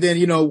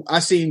 I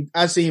seen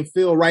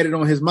Phil write it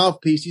on his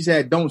mouthpiece. He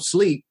said, don't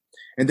sleep.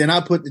 And then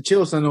I put the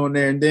Chill Son on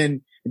there and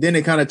then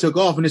it kind of took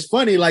off. And it's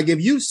funny, like,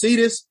 if you see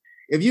this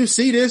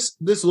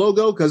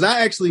logo, cause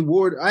I actually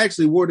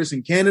wore this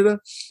in Canada.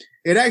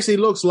 It actually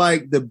looks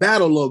like the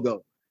Battle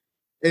logo.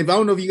 I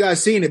don't know if you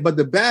guys seen it, but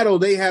the Battle,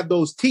 they have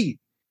those teeth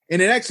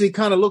and it actually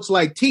kind of looks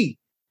like teeth.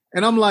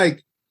 And I'm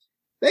like,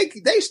 they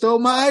stole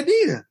my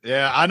idea.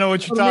 Yeah. I know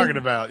what you're talking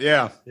about.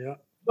 Yeah. Yeah.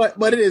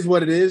 But it is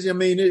what it is.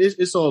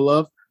 It's all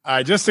love. All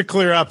right, just to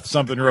clear up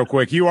something real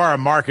quick, you are a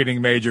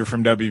marketing major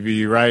from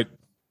WVU, right?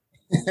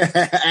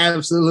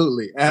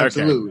 Absolutely.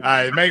 Okay. All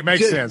right,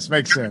 makes sense.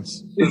 Makes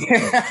sense.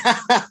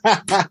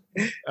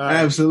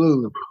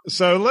 Absolutely.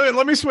 So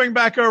let me swing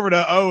back over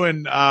to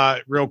Owen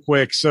real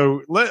quick.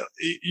 So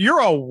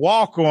you're a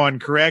walk-on,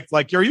 correct?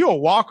 Like, are you a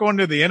walk-on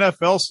to the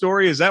NFL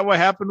story? Is that what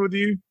happened with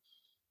you?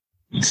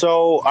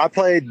 So I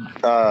played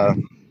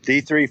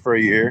D3 for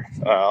a year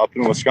up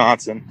in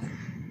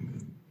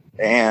Wisconsin,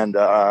 and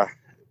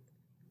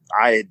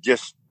I had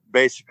just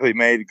basically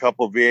made a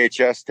couple of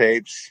VHS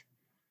tapes,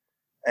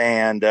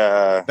 and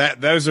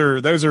those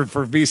are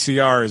for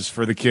VCRs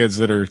for the kids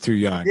that are too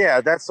young.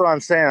 Yeah, that's what I'm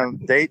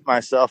saying. Date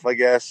myself, I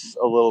guess,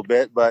 a little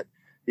bit, but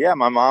yeah,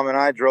 my mom and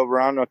I drove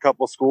around to a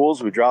couple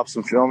schools. We dropped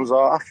some films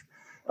off.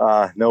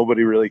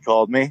 Nobody really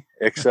called me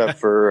except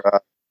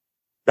for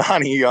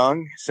Donnie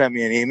Young sent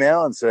me an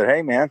email and said,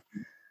 "Hey, man,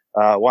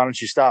 why don't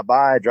you stop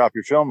by, drop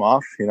your film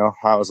off?"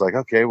 I was like,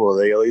 okay, well,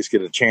 they at least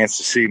get a chance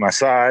to see my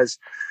size.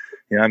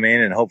 You know what I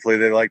mean? And hopefully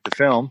they like the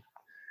film.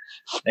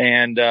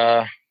 And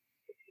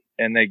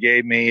and they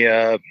gave me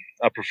a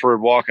preferred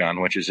walk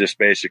on, which is just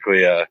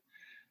basically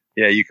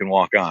you can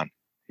walk on.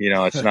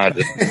 It's not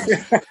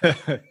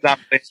it's not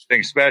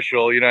anything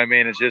special. You know what I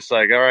mean? It's just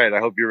like, all right, I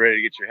hope you're ready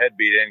to get your head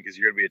beat in because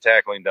you're going to be a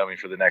tackling dummy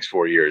for the next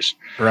 4 years.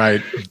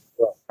 Right.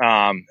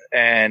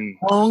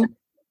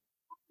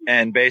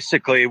 And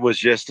basically was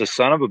just a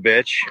son of a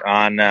bitch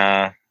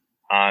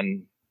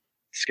on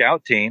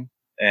scout team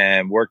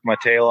and worked my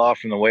tail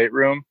off in the weight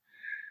room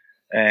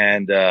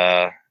and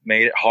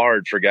made it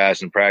hard for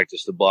guys in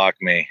practice to block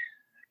me.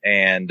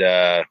 And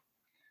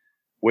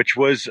which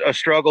was a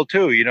struggle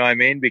too, you know what I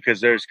mean?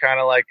 Because there's kind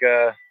of like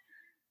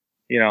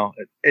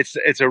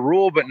it's a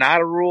rule, but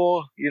not a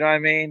rule. You know what I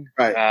mean?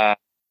 Right.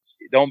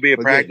 Don't be a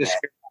practice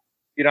hero.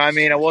 You know what I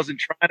mean? I wasn't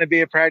trying to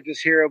be a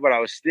practice hero, but I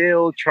was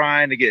still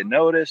trying to get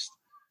noticed.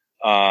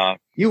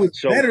 You was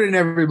better than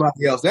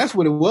everybody else. That's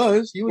what it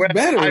was. You was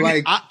better.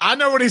 I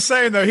know what he's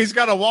saying though. He's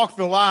got to walk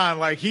the line.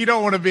 Like he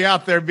don't want to be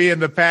out there being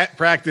the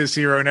practice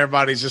hero, and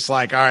everybody's just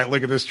like, all right,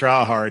 look at this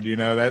try hard.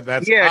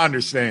 That's I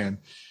understand.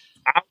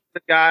 I was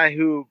the guy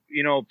who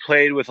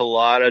played with a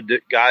lot of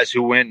guys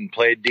who went and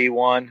played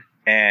D1,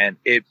 and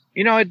it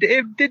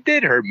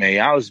did hurt me.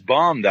 I was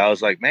bummed. I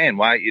was like, man,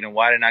 why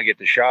didn't I get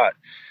the shot?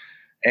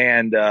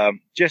 And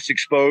just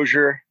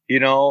exposure,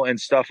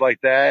 and stuff like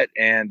that,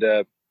 and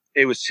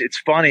it's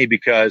funny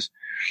because,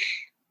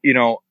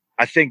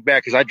 I think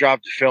back because I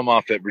dropped the film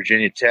off at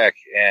Virginia Tech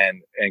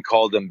and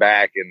called them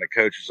back, and the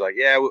coach was like,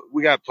 yeah,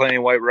 we got plenty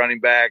of white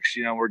running backs.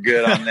 We're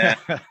good on that.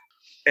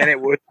 And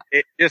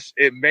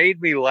it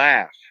made me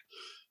laugh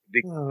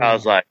because I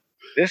was like,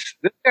 this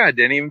guy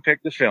didn't even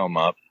pick the film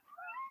up.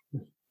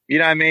 You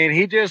know what I mean?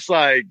 He just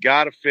like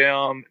got a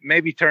film,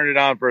 maybe turned it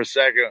on for a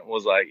second and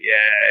was like,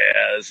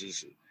 yeah, this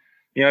is,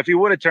 if he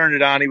would have turned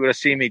it on, he would have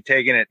seen me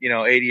taking it,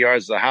 80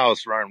 yards to the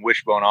house running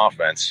wishbone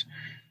offense.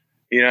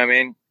 You know what I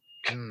mean?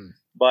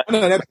 But I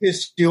know that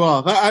pissed you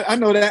off. I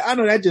know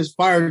that just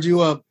fired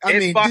you up.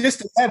 Did he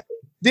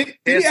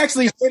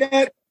actually say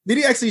that? Did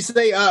he actually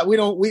say we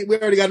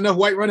already got enough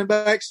white running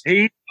backs?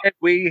 He said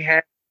we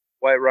had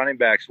white running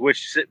backs,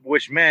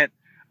 which meant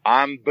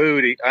I'm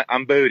booty.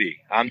 I'm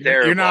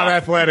terrible. You're not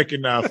athletic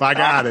enough. I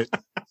got it.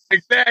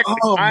 Exactly.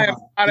 I am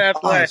not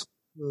athletic.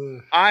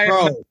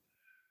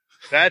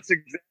 That's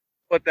exactly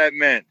what that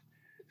meant.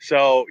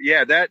 So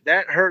yeah,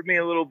 that hurt me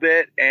a little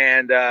bit.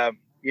 And,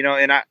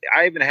 and I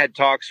even had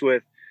talks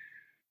with,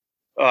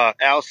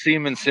 Al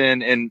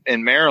Simonson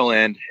in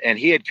Maryland, and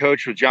he had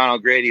coached with John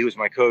O'Grady, who was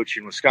my coach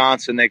in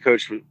Wisconsin. They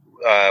coached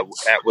at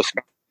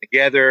Wisconsin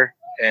together,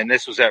 and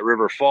this was at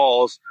River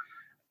Falls.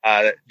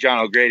 John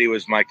O'Grady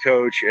was my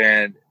coach,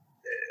 and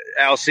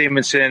Al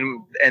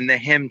Simonson and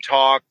him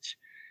talked,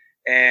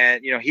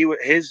 and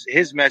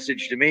his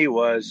message to me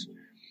was,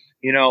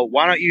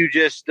 why don't you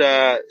just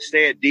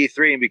stay at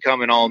D3 and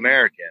become an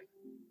All-American?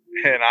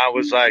 And I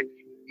was like,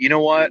 you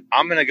know what?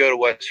 I'm going to go to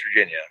West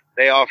Virginia.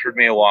 They offered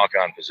me a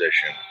walk-on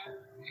position.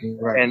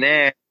 Right. And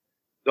then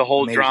the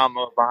whole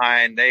drama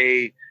behind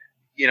they,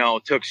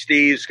 took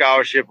Steve's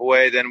scholarship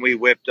away. Then we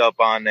whipped up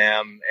on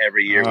them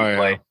every year we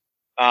played.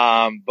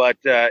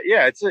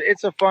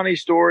 It's a funny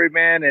story,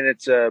 man. And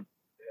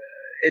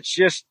it's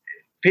just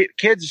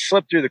kids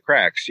slip through the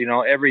cracks,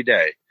 every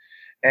day.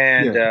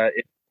 And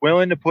if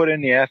willing to put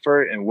in the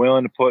effort and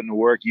willing to put in the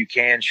work, you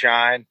can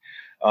shine.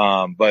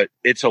 But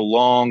it's a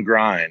long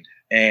grind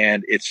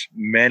and it's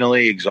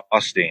mentally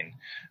exhausting.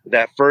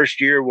 That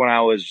first year when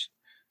I was,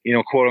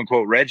 quote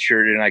unquote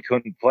redshirted and I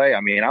couldn't play.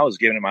 I mean, I was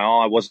giving it my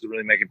all. I wasn't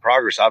really making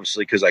progress,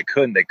 obviously, because they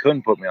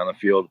couldn't put me on the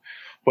field,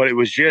 but it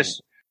was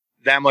just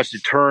that much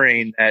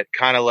deterring that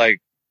kind of like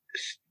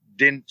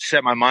didn't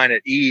set my mind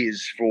at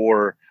ease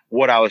for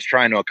what I was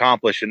trying to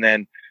accomplish. And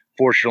then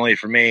fortunately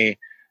for me,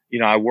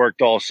 I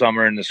worked all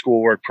summer in the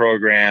schoolwork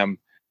program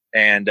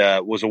and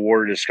was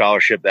awarded a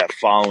scholarship that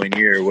following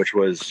year, which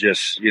was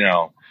just,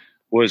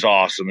 was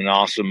awesome. An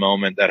awesome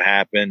moment that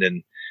happened.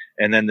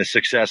 And then the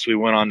success we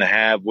went on to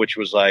have, which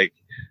was like,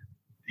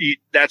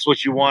 that's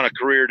what you want a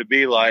career to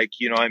be like.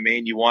 You know what I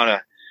mean? You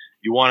want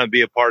to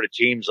be a part of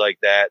teams like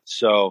that.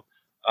 So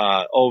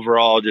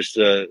overall, just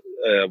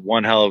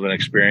one hell of an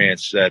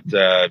experience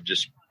that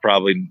just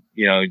probably,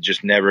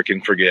 just never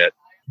can forget.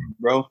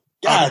 Bro,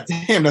 God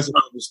damn, that's a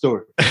good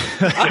story.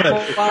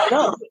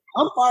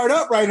 I'm fired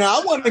up right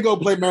now. I want to go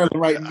play Maryland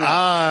right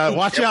now.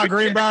 Watch out,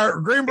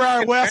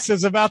 Greenbrier West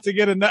is about to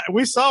get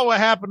we saw what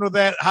happened with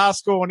that high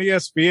school on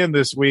ESPN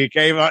this week.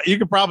 Ava, you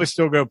could probably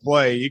still go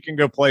play. You can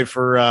go play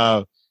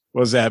for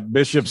was that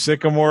Bishop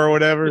Sycamore or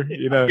whatever?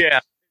 Yeah.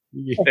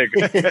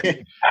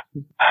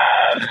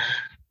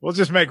 We'll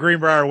just make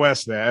Greenbrier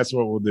West that. That's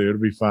what we'll do. It'll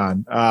be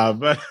fine.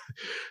 But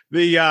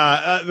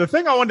the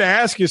thing I wanted to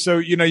ask you, so,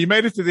 you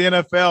made it to the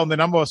NFL, and then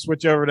I'm going to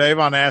switch over to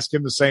Avon and ask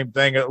him the same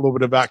thing, a little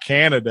bit about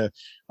Canada.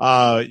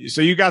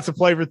 So you got to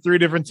play for 3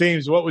 different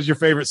teams. What was your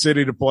favorite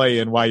city to play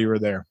in while you were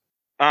there?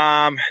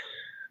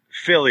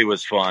 Philly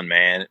was fun,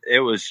 man. It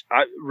was,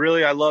 I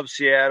love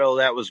Seattle.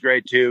 That was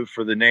great too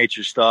for the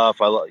nature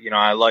stuff. I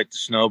like to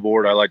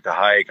snowboard. I like to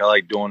hike. I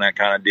like doing that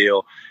kind of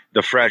deal.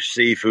 The fresh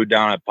seafood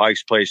down at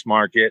Pike's Place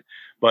Market.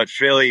 But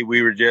Philly,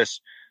 we were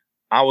just,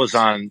 I was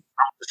on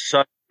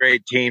such a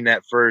great team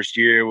that first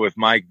year with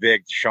Mike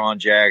Vick, Deshaun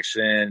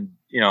Jackson,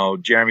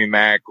 Jeremy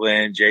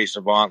Macklin,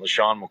 Jason Avant,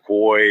 LaShawn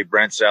McCoy,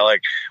 Brent Selleck.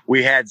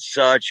 We had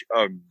such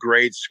a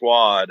great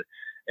squad,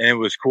 and it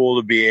was cool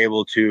to be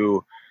able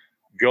to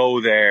go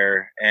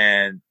there.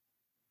 And,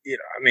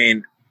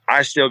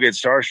 I still get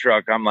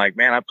starstruck. I'm like,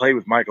 man, I played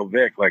with Michael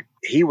Vick. Like,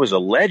 he was a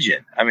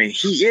legend. I mean,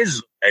 he is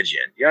a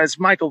legend. It's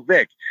Michael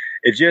Vick.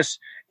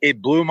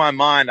 It blew my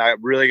mind. I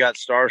really got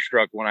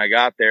starstruck when I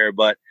got there,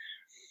 but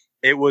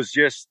it was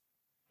just,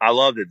 I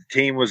loved it. The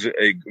team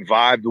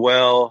vibed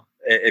well.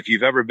 If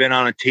you've ever been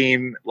on a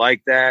team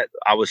like that,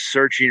 I was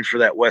searching for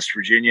that West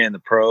Virginia in the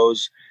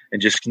pros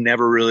and just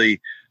never really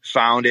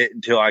found it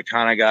until I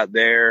kind of got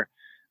there.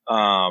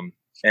 And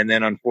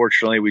then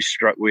unfortunately we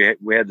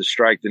had the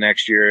strike the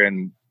next year,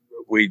 and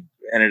we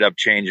ended up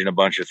changing a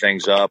bunch of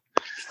things up,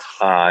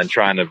 and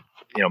trying to,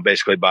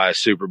 basically buy a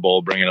Super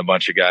Bowl, bringing a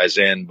bunch of guys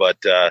in. But,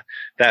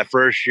 that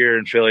first year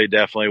in Philly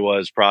definitely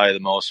was probably the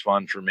most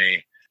fun for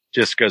me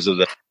just because of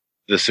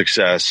the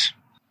success.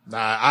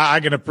 I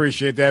can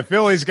appreciate that.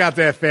 Philly's got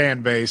that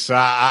fan base, so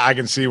I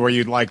can see where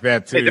you'd like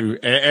that too.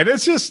 And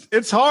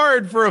it's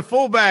hard for a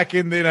fullback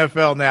in the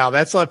NFL now.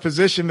 That's a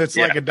position that's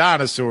like a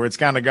dinosaur. It's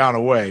kind of gone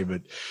away,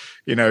 but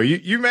you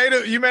made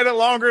it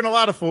longer than a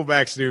lot of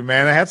fullbacks do,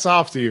 man. Hats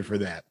off to you for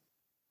that.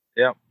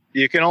 Yep.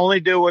 You can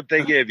only do what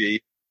they give you. You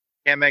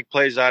can't make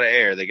plays out of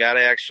air. They got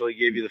to actually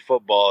give you the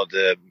football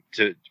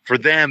for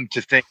them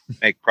to think,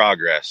 make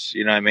progress.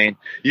 You know what I mean?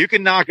 You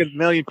can knock 1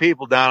 million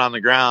people down on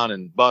the ground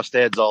and bust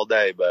heads all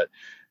day, but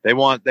they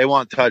want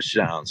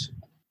touchdowns.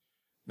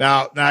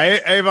 Now,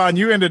 Avon,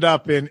 you ended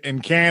up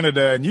in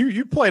Canada, and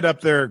you played up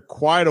there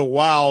quite a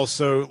while.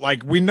 So,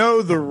 like, we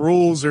know the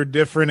rules are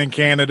different in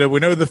Canada. We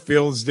know the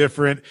field's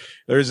different.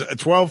 There's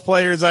 12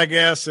 players, I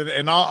guess,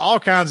 and all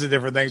kinds of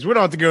different things. We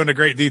don't have to go into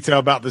great detail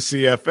about the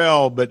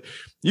CFL, but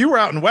you were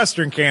out in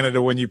Western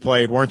Canada when you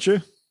played, weren't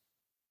you?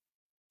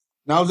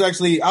 No, I was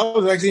actually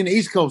in the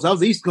East Coast. I was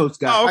the East Coast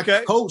guy. Oh, okay.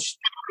 I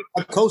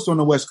coached on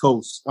the West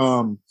Coast.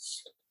 Actually,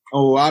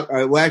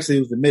 it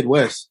was the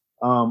Midwest.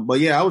 But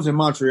yeah, I was in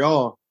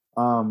Montreal,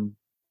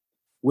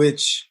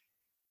 which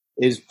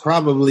is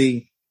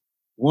probably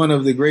one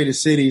of the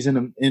greatest cities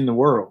in the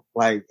world.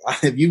 Like,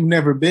 if you've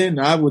never been,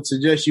 I would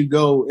suggest you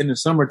go in the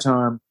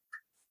summertime.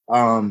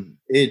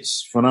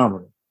 It's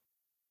phenomenal.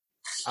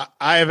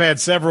 I have had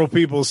several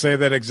people say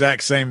that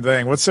exact same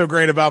thing. What's so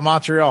great about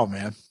Montreal,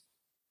 man?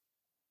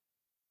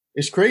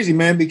 It's crazy,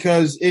 man,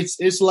 because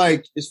it's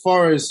like, as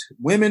far as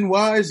women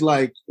wise,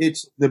 like,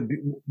 it's the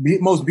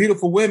most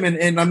beautiful women.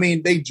 And I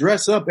mean, they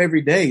dress up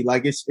every day.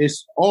 Like,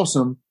 it's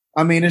awesome.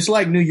 I mean, it's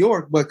like New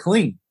York, but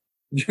clean.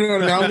 You know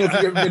what I mean? I don't know if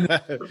you've ever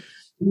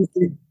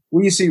been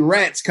when you see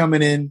rats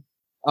coming in,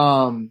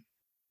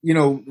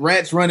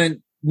 rats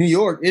running New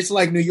York. It's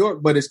like New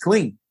York, but it's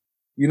clean.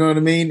 You know what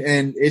I mean?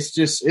 And it's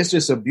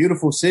just a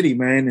beautiful city,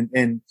 man.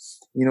 And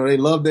they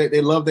love their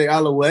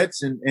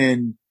Alouettes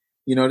and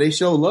they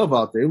show love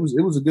out there. It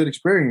was a good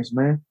experience,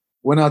 man.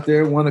 Went out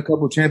there, won a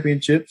couple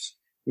championships.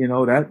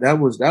 That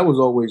was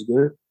always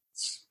good.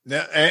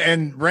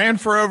 And ran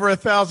for over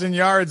 1,000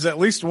 yards at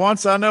least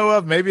once I know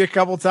of, maybe a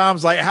couple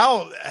times. Like,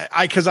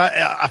 because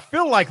I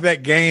feel like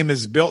that game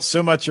is built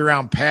so much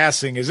around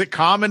passing. Is it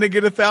common to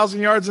get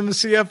 1,000 yards in the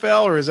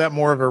CFL, or is that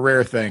more of a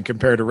rare thing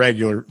compared to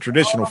regular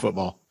traditional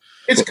football?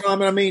 It's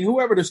common. I mean,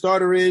 whoever the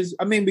starter is,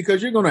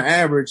 because you're going to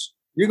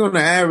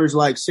average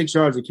like 6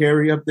 yards a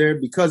carry up there,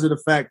 because of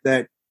the fact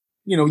that,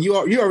 you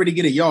already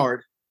get a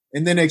yard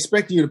and then they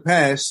expect you to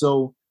pass.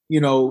 So,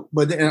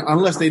 but then,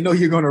 unless they know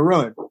you're going to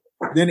run,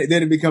 then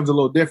it becomes a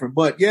little different.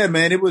 But yeah,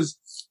 man, it was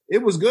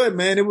good,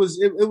 man. It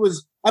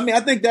was, I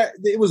think that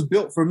it was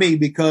built for me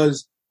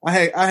because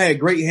I had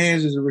great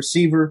hands as a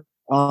receiver.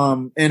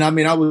 And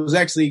I was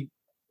actually,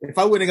 if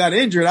I wouldn't have got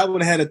injured, I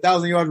would have had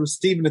 1,000 yards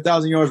receiving,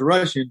 1,000 yards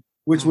rushing,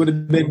 which would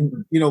have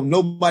been,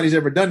 nobody's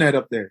ever done that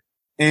up there.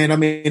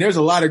 And there's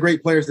a lot of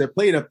great players that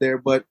played up there,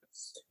 but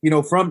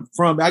from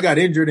I got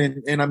injured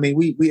and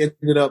we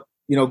ended up,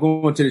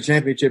 going to the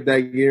championship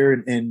that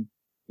year and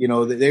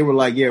they were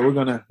like, yeah,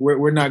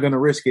 we're not going to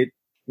risk it.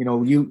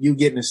 You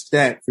getting a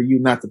stat for you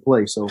not to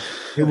play. So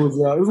it was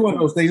one of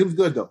those things. It was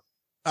good though.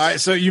 All right.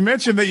 So you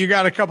mentioned that you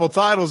got a couple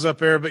titles up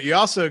there, but you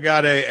also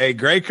got a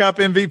Grey Cup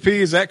MVP.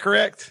 Is that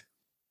correct?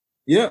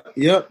 Yep.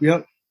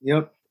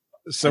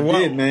 So what,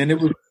 did, man?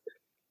 It was.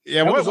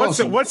 Yeah.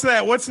 Awesome. What's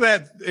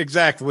that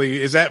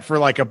exactly? Is that for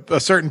like a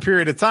certain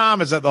period of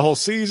time? Is that the whole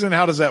season?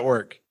 How does that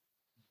work?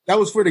 That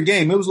was for the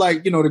game. It was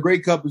like, the Grey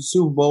Cup and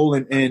Super Bowl.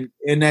 And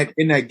in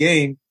that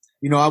game,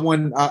 I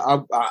won.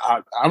 I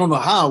don't know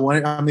how I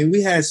won it.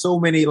 We had so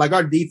many, like,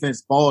 our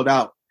defense balled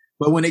out,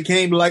 but when it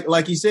came to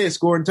like you said,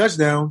 scoring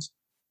touchdowns,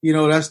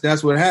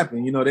 that's what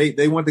happened.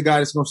 They want the guy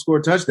that's going to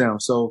score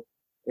touchdowns. So,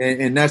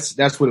 and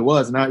that's what it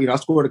was. And I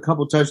scored a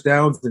couple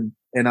touchdowns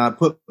and I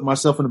put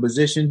myself in a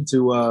position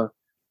to,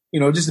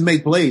 just to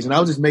make plays. And I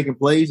was just making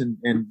plays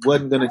and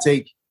wasn't going to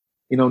take,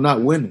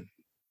 not winning.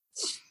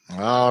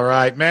 All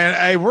right, man.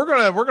 Hey, we're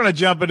gonna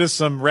jump into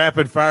some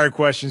rapid fire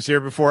questions here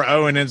before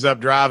Owen ends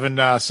up driving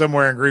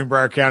somewhere in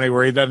Greenbrier County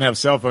where he doesn't have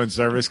cell phone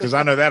service, because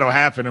I know that'll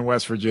happen in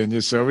West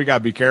Virginia. So we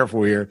gotta be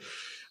careful here.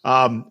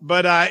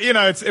 But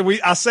I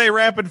say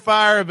rapid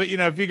fire, but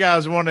if you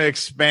guys want to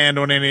expand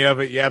on any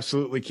of it, you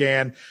absolutely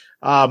can.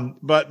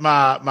 But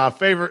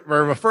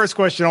my first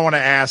question I want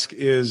to ask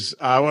is,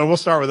 we'll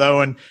start with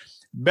Owen.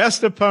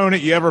 Best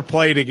opponent you ever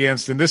played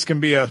against, and this can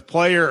be a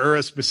player or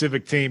a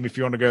specific team if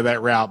you want to go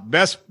that route.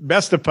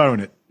 Best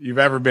opponent you've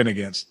ever been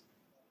against.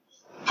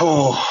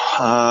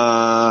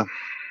 It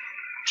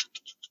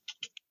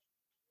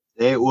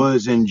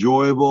was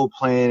enjoyable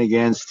playing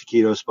against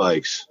Taquito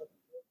Spikes.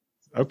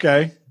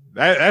 Okay.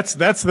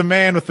 That's the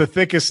man with the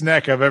thickest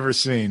neck I've ever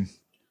seen.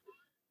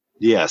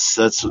 Yes,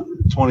 that's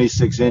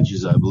 26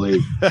 inches, I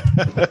believe. All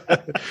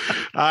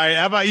right.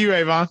 How about you,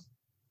 Avon?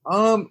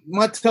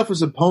 My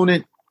toughest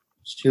opponent,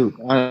 shoot,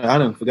 I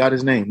done forgot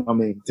his name. I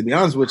mean, to be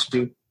honest with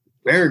you,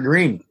 Barrett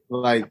Green.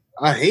 Like,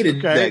 I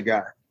hated that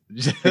guy.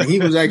 And he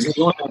was actually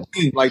on the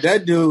team. Like,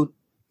 that dude,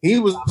 he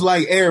was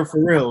like air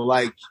for real.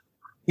 Like,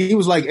 he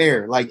was like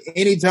air. Like,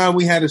 anytime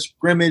we had a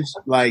scrimmage,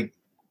 like,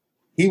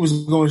 he was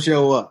going to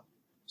show up.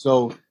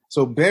 So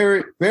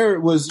Barrett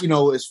was,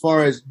 as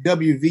far as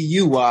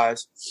WVU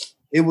wise,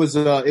 it was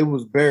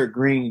Barrett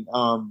Green.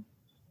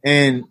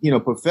 And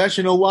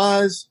professional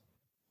wise,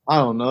 I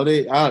don't know.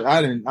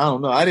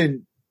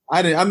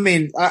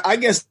 I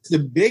guess the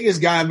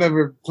biggest guy I've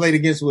ever played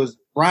against was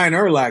Brian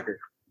Urlacher.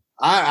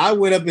 I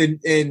went up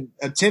and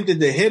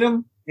attempted to hit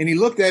him, and he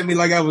looked at me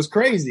like I was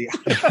crazy.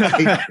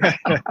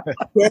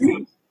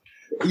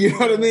 You know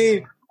what I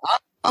mean?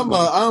 I'm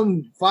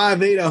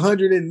 5'8",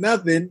 100 and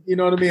nothing. You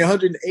know what I mean?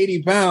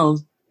 180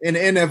 pounds in the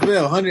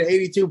NFL,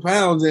 182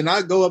 pounds, and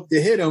I go up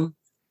to hit him,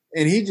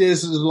 and he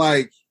just is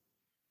like,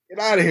 "Get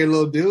out of here,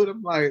 little dude."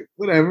 I'm like,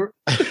 whatever.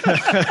 That's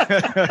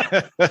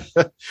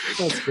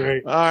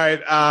great. All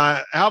right.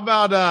 How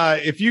about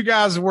if you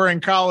guys were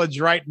in college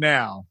right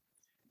now,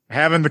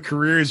 having the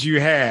careers you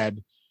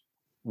had,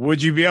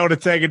 would you be able to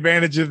take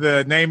advantage of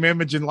the name,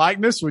 image, and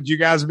likeness? Would you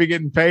guys be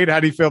getting paid? How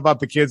do you feel about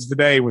the kids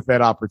today with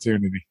that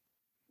opportunity?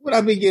 Would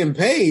I be getting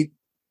paid?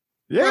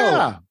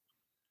 Yeah.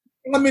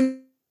 Bro, how many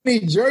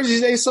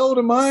jerseys they sold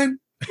of mine?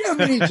 You know how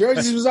many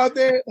jerseys was out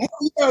there? How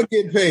y'all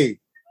get paid?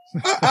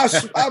 I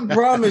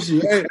promise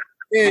you.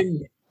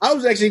 And I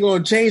was actually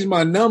going to change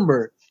my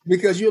number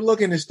because you're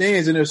looking at the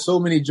stands and there's so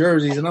many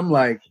jerseys. And I'm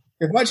like,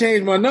 if I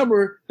change my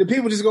number, the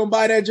people just going to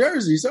buy that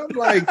jersey. So I'm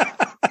like,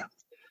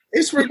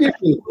 it's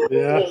ridiculous.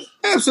 Yeah.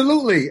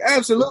 Absolutely.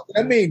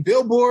 I mean,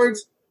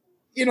 billboards,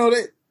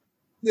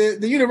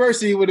 the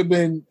university would have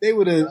been,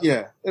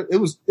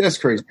 that's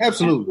crazy.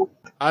 Absolutely.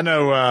 I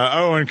know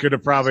Owen could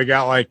have probably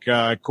got like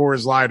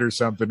Coors Light or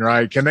something,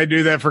 right? Can they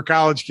do that for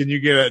college? Can you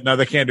get it? No,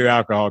 they can't do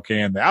alcohol,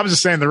 can they? I was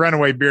just saying the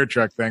runaway beer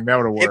truck thing. That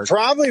would have worked. It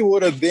probably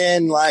would have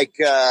been like,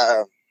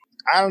 I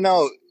don't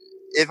know,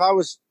 if I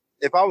was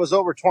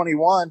over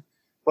 21,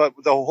 but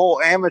the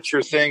whole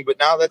amateur thing, but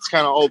now that's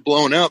kind of all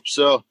blown up.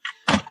 So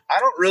I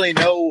don't really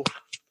know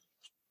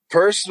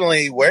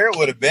personally where it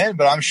would have been,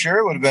 but I'm sure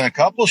it would have been a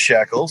couple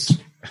shekels.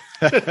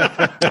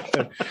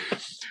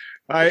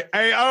 Hey,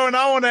 Owen,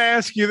 I want to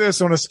ask you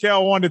this on a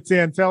scale 1 to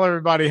 10. Tell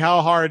everybody,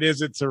 how hard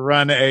is it to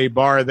run a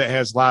bar that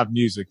has live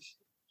music?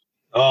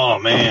 Oh,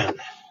 man.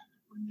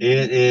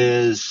 It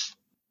is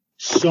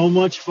so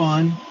much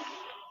fun,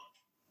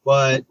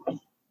 but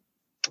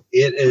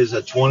it is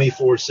a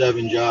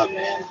 24/7 job,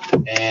 man.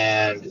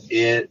 And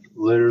it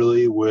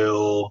literally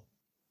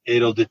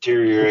it'll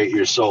deteriorate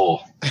your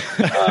soul.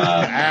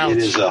 It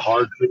is a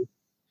hard thing.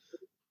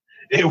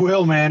 It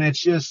will, man.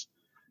 It's just,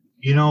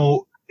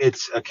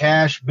 it's a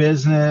cash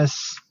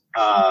business.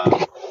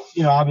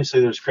 Obviously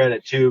there's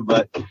credit too,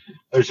 but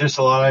there's just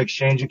a lot of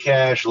exchange of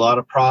cash, a lot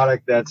of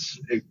product that's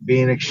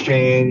being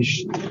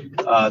exchanged,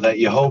 that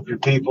you hope your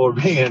people are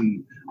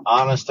being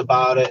honest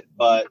about it.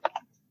 But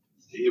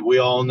we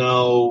all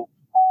know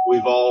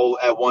we've all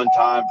at one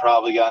time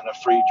probably gotten a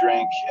free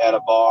drink at a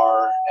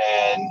bar.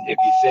 And if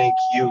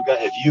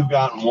you've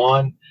gotten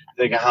one,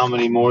 think of how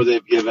many more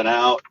they've given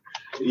out.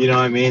 You know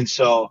what I mean?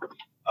 So,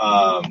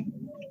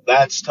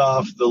 that's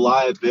tough. The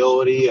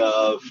liability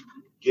of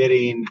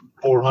getting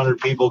 400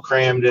 people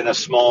crammed in a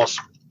small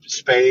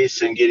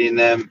space and getting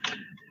them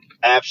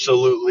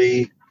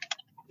absolutely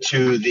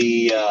to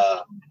the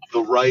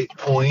right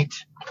point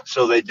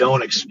so they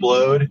don't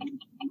explode,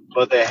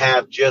 but they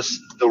have just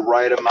the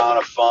right amount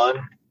of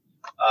fun.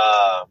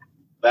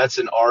 That's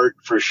an art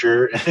for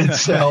sure in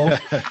itself.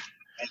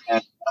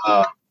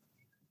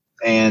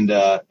 And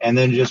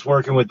then just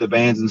working with the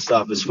bands and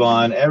stuff is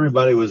fun.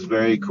 Everybody was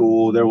very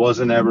cool. There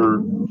wasn't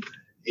ever,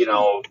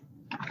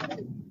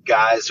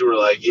 guys who were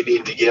like, you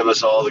need to give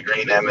us all the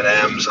green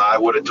M&Ms. I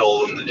would have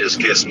told them to just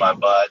kiss my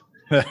butt.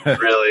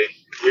 Really,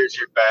 here's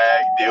your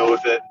bag, deal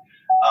with it.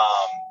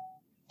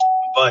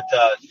 But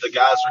the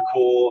guys are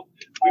cool.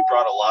 We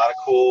brought a lot of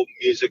cool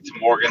music to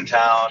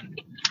Morgantown.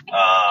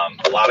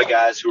 A lot of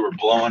guys who are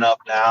blowing up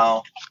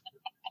now.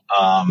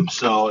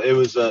 So it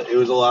was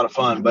a lot of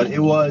fun, but it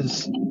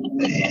was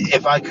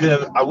if I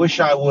could, I wish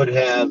I would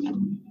have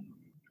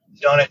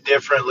done it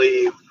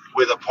differently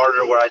with a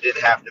partner where I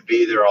didn't have to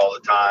be there all the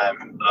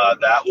time.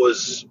 That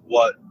was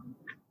what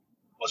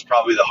was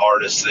probably the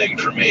hardest thing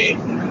for me.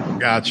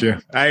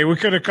 Gotcha. Hey, we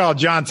could have called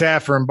John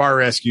Taffer and Bar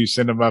Rescue,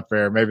 send him up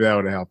there. Maybe that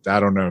would have helped. I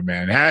don't know,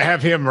 man.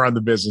 Have him run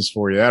the business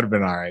for you. That would have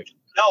been all right.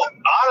 No,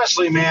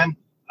 honestly, man,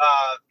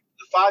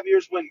 the 5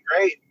 years went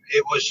great.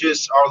 It was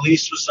just our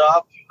lease was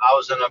up. I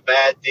was in a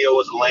bad deal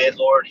with the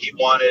landlord. He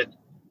wanted,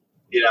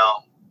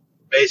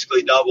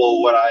 basically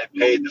double what I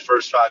paid the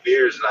first 5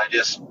 years. And I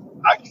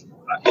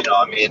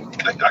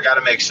got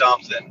to make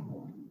something.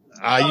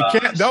 You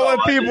can't, don't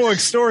let people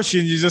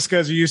extortion you just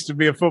because you used to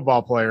be a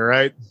football player,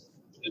 right?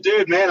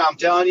 Dude, man, I'm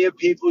telling you,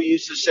 people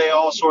used to say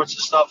all sorts of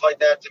stuff like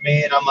that to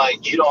me. And I'm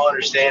like, you don't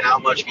understand how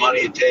much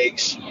money it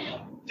takes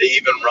to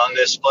even run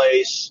this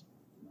place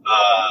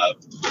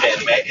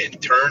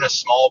and turn a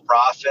small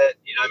profit.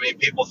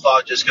 People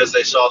thought just because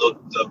they saw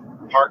the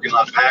parking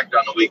lot packed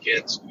on the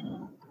weekends,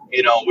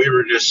 we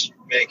were just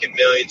making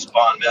millions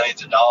upon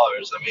millions of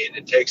dollars.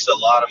 It takes a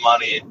lot of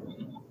money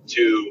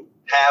to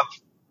have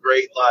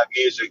great live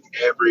music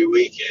every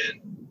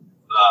weekend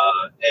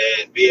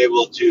and be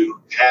able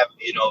to have,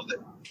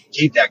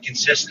 keep that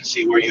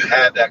consistency where you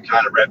have that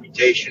kind of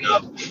reputation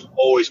of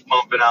always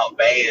pumping out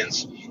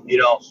bands.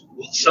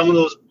 Some of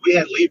those, we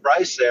had Lee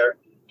Brice there.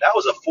 That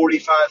was a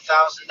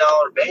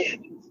 $45,000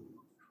 band.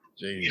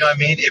 Jeez. You know what I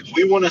mean? If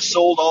we wouldn't have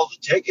sold all the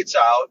tickets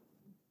out,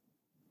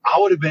 I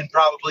would have been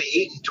probably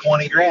eating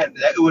 $20,000.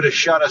 That would have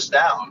shut us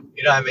down.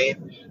 You know what I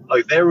mean?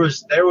 Like there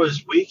was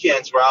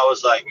weekends where I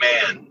was like,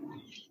 man,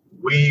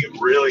 we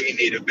really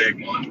need a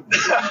big one.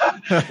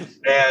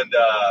 And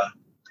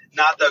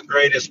not the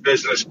greatest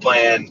business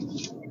plan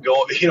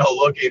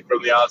looking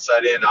from the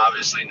outside in,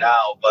 obviously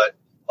now, but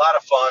a lot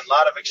of fun, a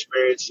lot of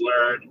experience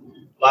learned,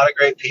 a lot of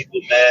great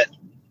people met,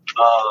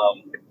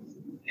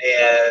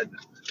 and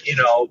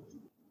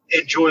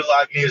enjoy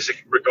live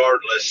music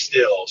regardless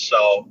still.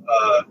 So,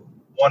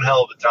 one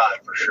hell of a time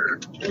for sure.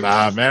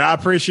 Nah, man, I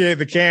appreciate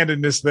the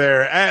candidness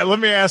there. Hey, let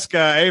me ask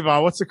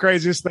Avon, what's the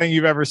craziest thing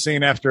you've ever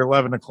seen after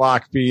 11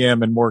 o'clock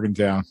p.m. in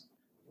Morgantown?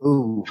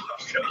 Ooh.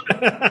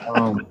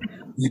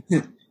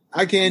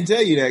 I can't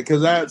tell you that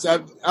because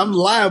I'm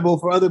liable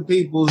for other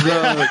people's.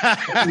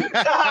 I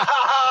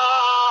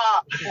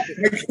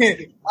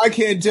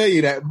can't tell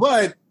you that,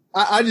 but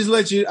I'll just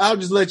let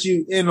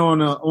you in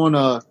on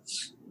a.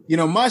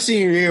 My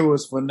senior year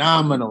was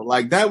phenomenal.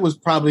 Like that was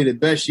probably the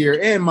best year.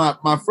 And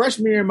my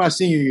freshman year and my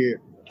senior year,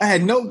 I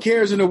had no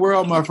cares in the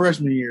world my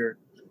freshman year.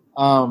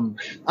 I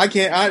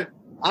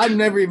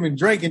never even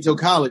drank until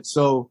college.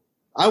 So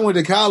I went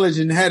to college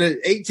and had an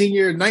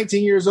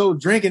 19 years old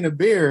drinking a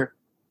beer.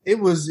 It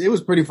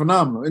was pretty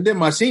phenomenal. And then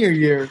my senior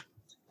year,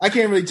 I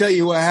can't really tell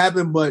you what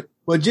happened, but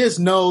just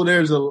know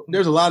there's a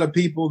lot of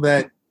people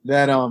that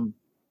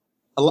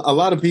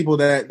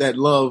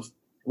love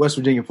West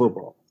Virginia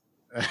football.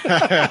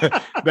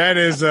 That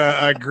is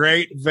a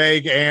great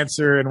vague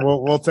answer, and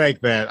we'll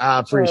take that. I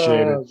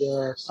appreciate it.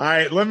 Gosh. All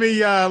right, let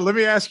me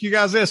ask you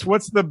guys this: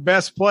 what's the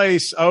best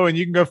place? Oh, and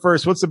you can go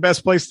first. What's the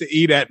best place to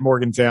eat at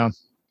Morgantown?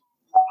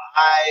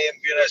 I am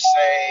gonna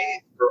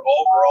say for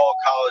overall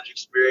college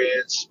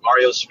experience,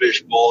 Mario's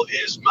Fish Bowl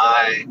is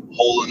my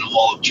hole in the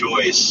wall of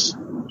choice.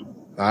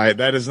 All right,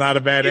 that is not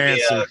a bad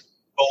answer.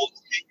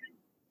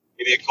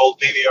 Give me a cold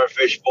PBR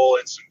fish bowl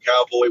and some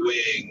cowboy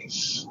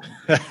wings.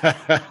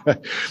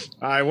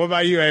 All right, what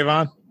about you,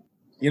 Avon?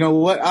 You know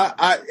what?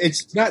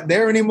 It's not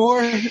there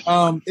anymore.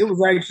 It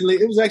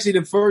was actually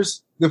the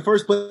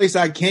first place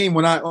I came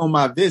on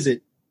my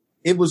visit.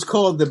 It was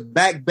called the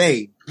Back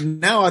Bay.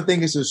 Now I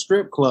think it's a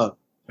strip club.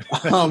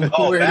 Back Bay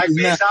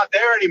is not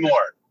there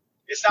anymore.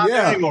 It's not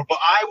there anymore. But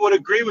I would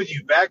agree with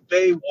you. Back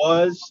Bay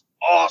was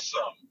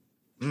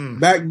awesome.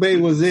 Back Bay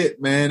was it,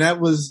 man.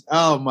 That was,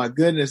 oh my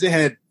goodness. It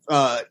had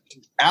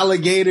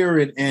alligator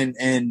and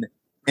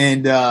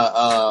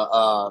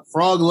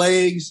frog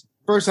legs.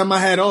 First time I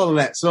had all of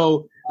that.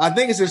 So I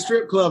think it's a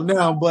strip club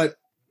now, but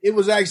it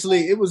was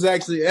actually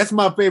that's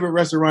my favorite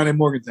restaurant in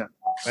Morgantown.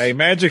 Hey,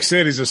 Magic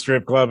City's a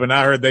strip club, and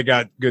I heard they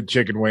got good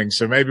chicken wings.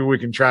 So maybe we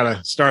can try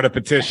to start a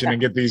petition and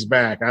get these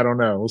back. I don't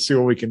know. We'll see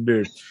what we can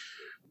do.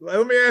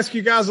 Let me ask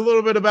you guys a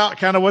little bit about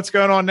kind of what's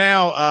going on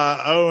now.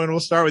 Owen, we'll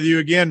start with you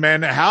again,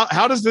 man.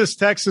 How does this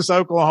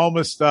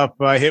Texas-Oklahoma stuff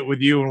hit with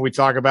you when we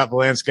talk about the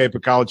landscape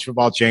of college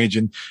football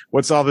changing?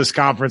 What's all this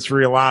conference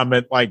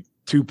realignment like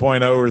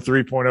 2.0 or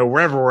 3.0,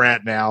 wherever we're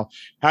at now?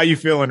 How you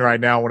feeling right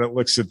now when it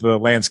looks at the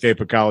landscape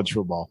of college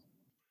football?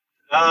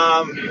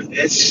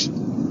 It's,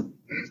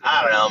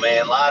 I don't know,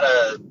 man, a lot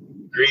of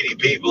greedy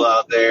people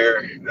out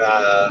there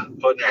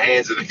putting their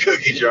hands in the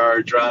cookie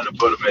jar, trying to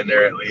put them in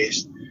there at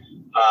least.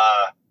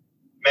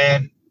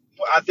 Man,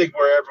 I think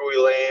wherever we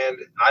land,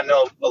 I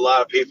know a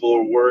lot of people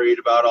are worried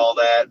about all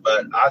that,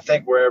 but I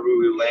think wherever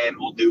we land,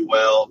 we'll do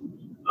well.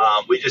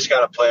 We just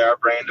got to play our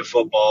brand of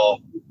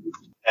football,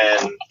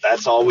 and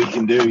that's all we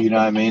can do. You know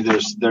what I mean?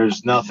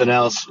 There's nothing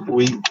else.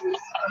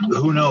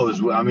 who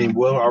knows? I mean,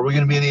 are we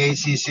going to be in the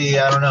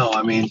ACC? I don't know.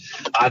 I mean,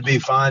 I'd be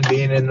fine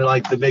being in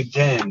like the Big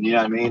Ten. You know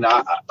what I mean?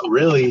 I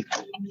really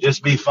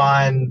just be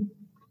fine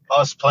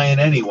us playing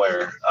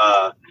anywhere.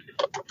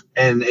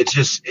 And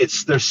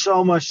there's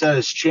so much that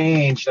has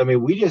changed. I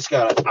mean, we just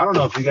I don't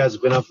know if you guys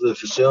have been up to the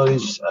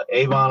facilities,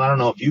 Avon. I don't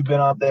know if you've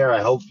been up there.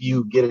 I hope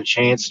you get a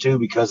chance to,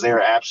 because they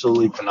are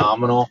absolutely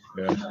phenomenal.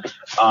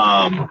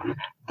 Yeah.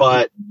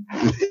 But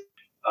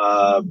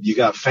you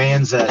got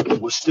fans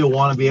that still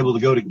want to be able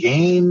to go to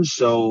games.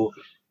 So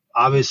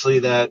obviously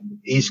that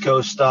East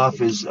Coast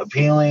stuff is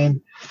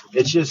appealing.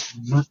 It's just,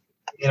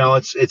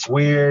 it's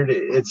weird.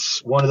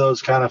 It's one of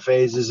those kind of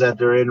phases that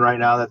they're in right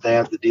now that they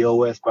have to deal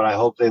with, but I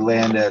hope they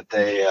land at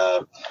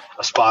a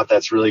spot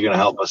that's really going to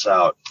help us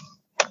out.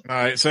 All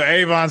right. So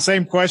Avon,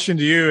 same question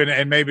to you,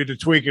 and maybe to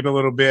tweak it a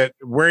little bit.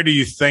 Where do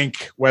you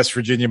think West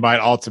Virginia might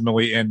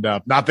ultimately end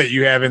up? Not that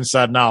you have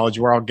inside knowledge.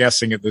 We're all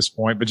guessing at this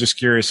point, but just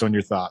curious on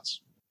your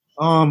thoughts.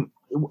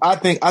 I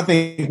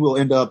think we'll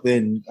end up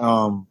in,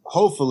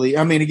 hopefully,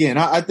 I mean, again,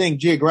 I think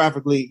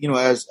geographically,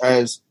 as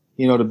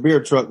the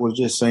beer truck was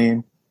just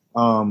saying,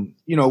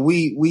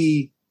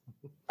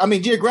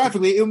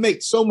 geographically, it would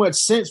make so much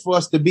sense for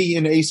us to be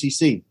in the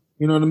ACC.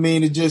 You know what I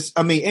mean?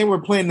 And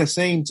we're playing the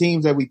same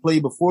teams that we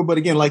played before. But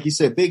again, like you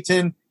said, Big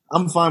Ten,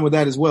 I'm fine with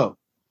that as well.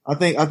 I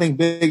think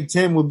Big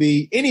Ten would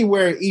be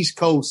anywhere East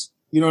Coast.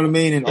 You know what I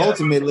mean? And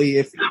ultimately,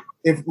 if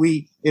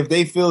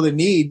they feel the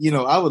need,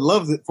 I would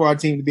love for our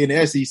team to be in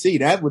the SEC.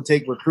 That would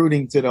take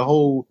recruiting to a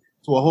whole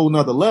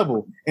nother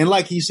level. And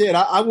like he said,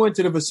 I went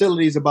to the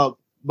facilities about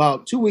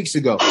 2 weeks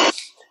ago.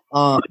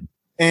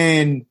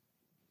 And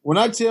when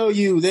I tell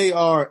you they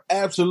are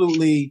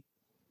absolutely,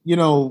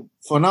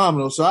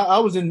 phenomenal. So I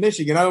was in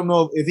Michigan. I don't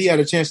know if he had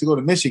a chance to go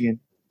to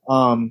Michigan,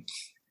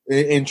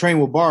 and train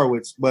with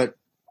Borowitz, but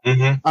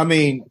I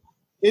mean,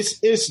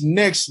 it's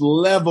next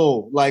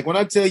level. Like when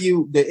I tell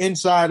you the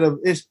inside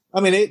of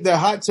the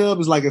hot tub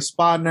is like a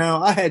spa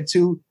now. I had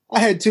two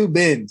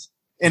bins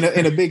in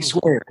a big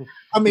square.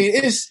 I mean,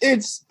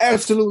 it's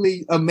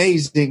absolutely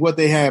amazing what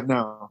they have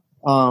now.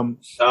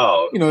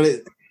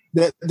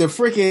 The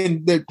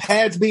freaking the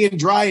pads being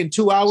dry in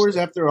 2 hours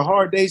after a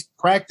hard day's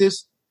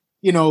practice,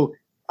 not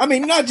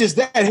just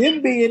that,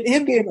 him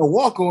being a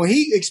walk-on,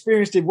 he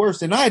experienced it worse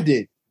than I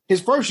did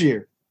his first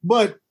year.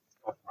 But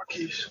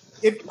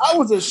if I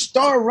was a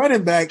star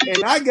running back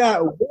and I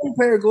got one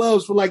pair of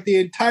gloves for like the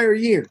entire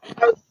year,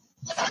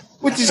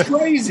 which is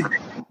crazy.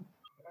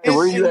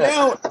 And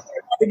now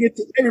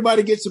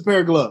everybody gets a pair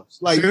of gloves.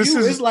 Like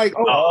it's like,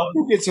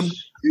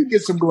 you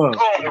get some gloves.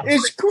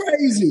 It's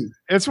crazy.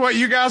 It's what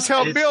you guys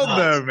helped build,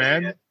 though,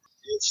 man.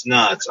 It's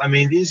nuts. I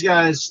mean, these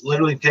guys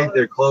literally take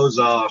their clothes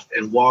off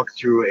and walk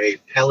through a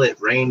pellet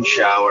rain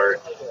shower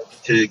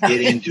to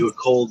get into a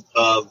cold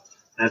tub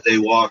that they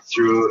walk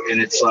through,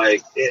 and it's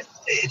like it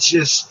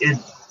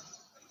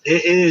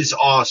is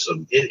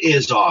awesome. It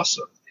is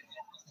awesome.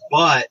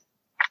 But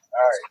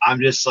I'm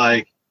just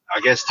like, I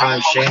guess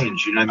times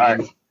change. You know what I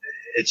mean?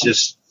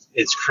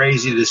 It's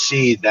crazy to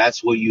see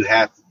that's what you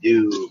have to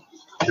do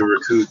to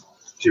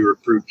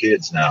recruit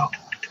kids now.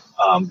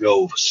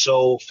 Go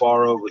so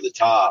far over the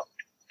top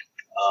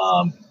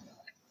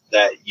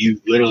that you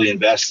literally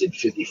invested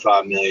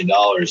 $55 million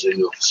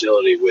into a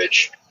facility,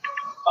 which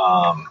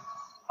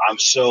I'm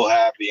so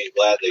happy and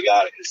glad they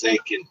got it, because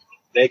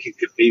they can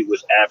compete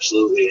with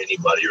absolutely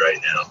anybody right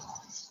now.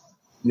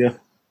 Yeah,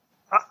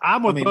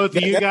 I'm with both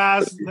of you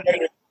guys.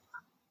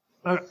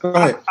 I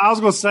was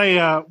going to say,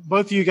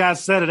 both of you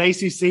guys said at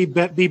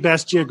ACC be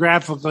best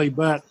geographically,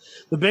 but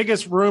the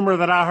biggest rumor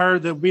that I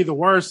heard that would be the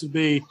worst would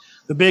be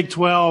the Big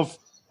 12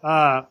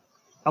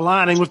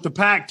 aligning with the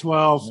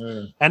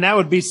Pac-12, and that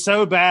would be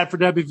so bad for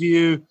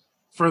WVU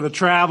for the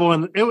travel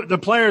and the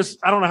players.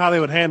 I don't know how they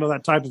would handle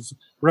that type of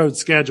road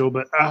schedule,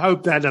 but I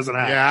hope that doesn't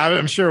happen. Yeah,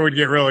 I'm sure we'd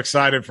get real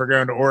excited for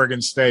going to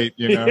Oregon State.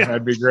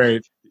 That'd be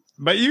great.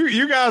 But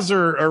you guys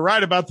are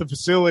right about the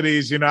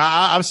facilities.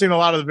 I've seen a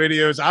lot of the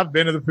videos. I've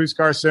been to the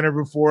Puskar Center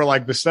before,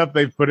 like the stuff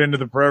they've put into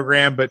the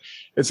program. But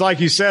it's like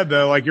you said,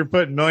 though, like you're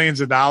putting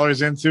millions of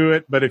dollars into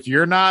it. But if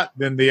you're not,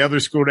 then the other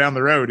school down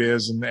the road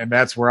is. And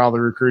that's where all the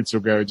recruits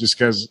will go, just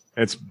because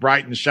it's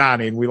bright and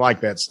shiny and we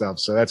like that stuff.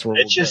 So that's where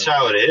it's just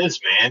how it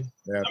is, man.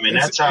 Yeah. I mean,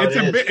 that's how it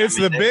is. It's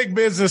the big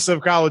business of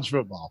college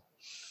football.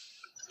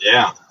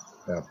 Yeah.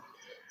 All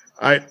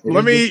right.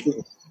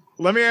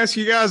 Let me ask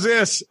you guys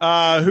this.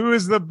 Who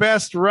is the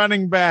best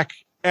running back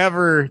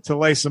ever to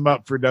lace them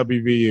up for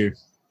WVU?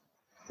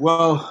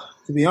 Well,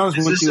 to be honest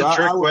with you, a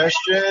trick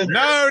question?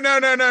 No.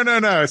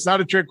 It's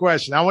not a trick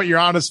question. I want your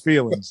honest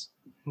feelings.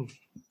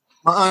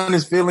 My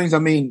honest feelings, I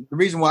mean, the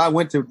reason why I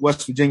went to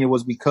West Virginia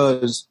was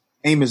because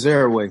Amos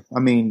Zaraway. I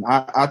mean,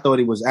 I thought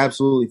he was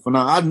absolutely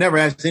phenomenal. I've never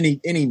asked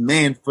any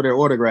man for their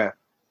autograph,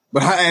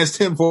 but I asked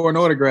him for an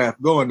autograph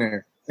going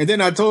there. And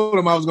then I told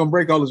him I was going to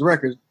break all his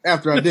records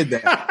after I did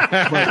that.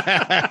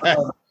 But,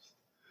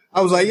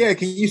 I was like, yeah,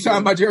 can you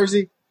sign my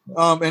jersey? And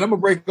I'm going to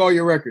break all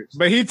your records.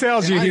 But he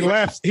tells you he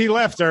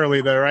left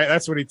early, though, right?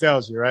 That's what he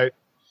tells you, right?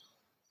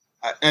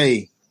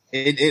 I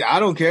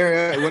don't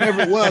care.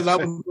 Whatever it was, I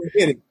was going to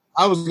get it.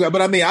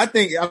 but I mean,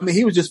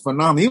 he was just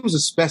phenomenal. He was a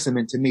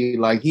specimen to me.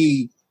 Like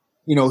he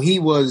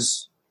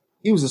was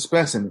a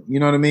specimen. You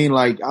know what I mean?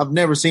 Like I've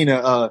never seen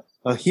a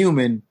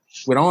human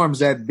with arms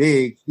that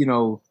big,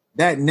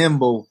 that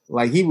nimble.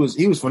 Like he was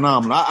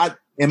phenomenal. I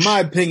in my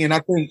opinion, I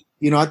think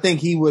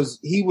he was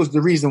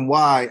the reason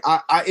why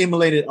I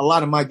emulated a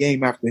lot of my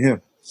game after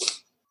him.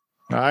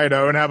 All right,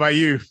 Owen, how about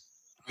you?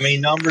 I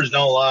mean, numbers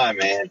don't lie,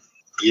 man.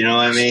 You know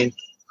what I mean?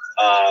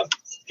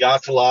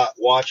 Got to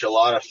watch a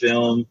lot of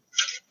film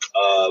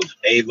of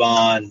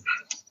Avon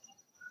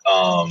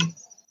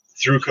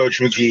through Coach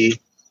McGee.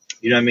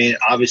 You know what I mean?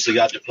 Obviously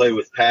got to play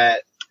with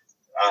Pat.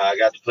 I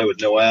got to play with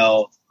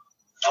Noel.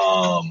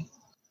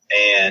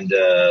 And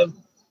got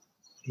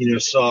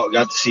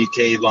to see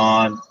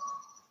Tavon.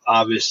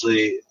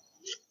 Obviously,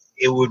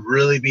 it would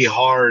really be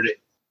hard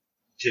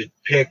to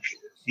pick,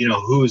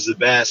 who's the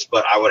best,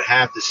 but I would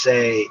have to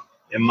say,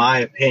 in my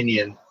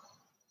opinion,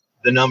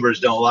 the numbers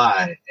don't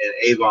lie. And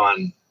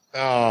Avon,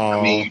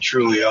 I mean, you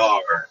truly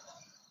are.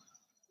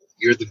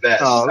 You're the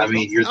best. I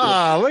mean, you're the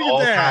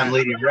all-time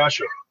leading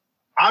rusher.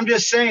 I'm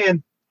just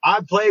saying,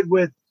 I played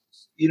with,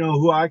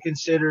 who I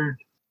considered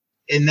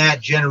in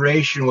that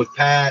generation with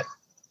Pat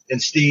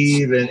and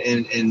Steve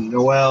and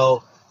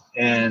Noel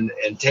and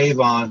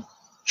Tavon.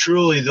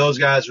 Truly, those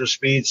guys were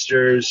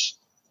speedsters,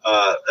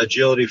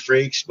 agility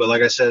freaks. But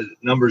like I said,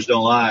 numbers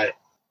don't lie. I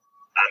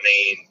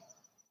mean,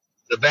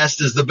 the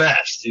best is the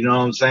best. You know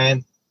what I'm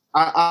saying?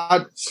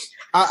 I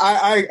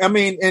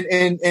mean,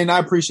 and I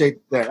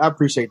appreciate that. I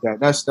appreciate that.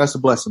 That's a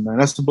blessing, man.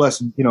 That's a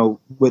blessing,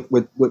 with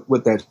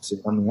that shit.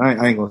 I mean,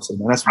 I ain't gonna say,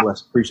 man, that's a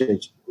blessing. Appreciate you,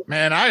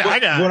 man. I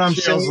got what I'm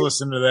chills saying.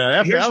 Listening to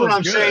that. Here's what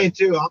I'm saying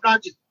too.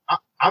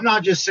 I'm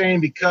not just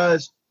saying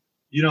because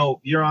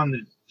you're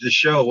on the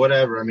show,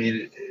 whatever. I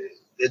mean,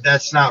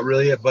 that's not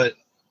really it. But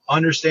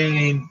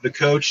understanding the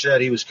coach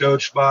that he was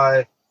coached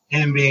by,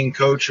 him being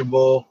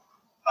coachable,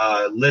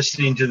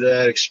 listening to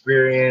that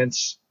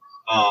experience,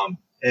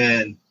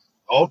 and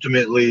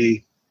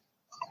ultimately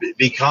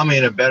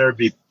becoming a better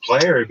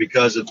player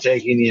because of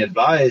taking the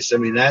advice. I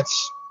mean,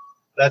 that's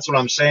what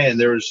I'm saying.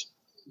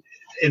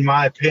 In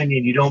my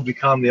opinion, you don't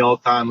become the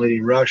all-time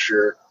leading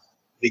rusher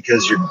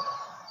because you're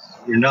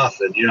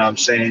nothing. You know what I'm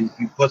saying?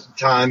 You put the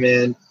time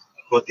in,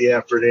 you put the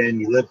effort in,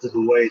 you lifted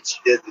the weights,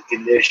 you did the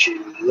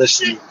conditioning, you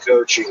listened to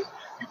coaching,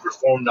 you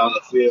performed on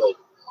the field.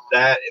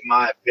 That, in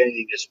my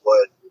opinion, is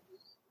what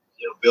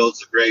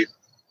builds a great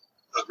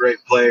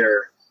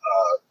player.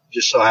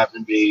 Just so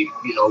happen to be,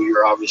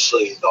 you're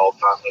obviously the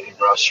all-time leading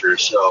rusher.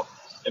 So,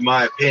 in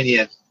my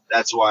opinion,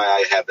 that's why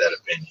I have that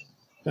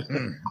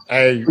opinion.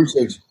 Hey,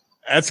 appreciate you.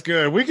 That's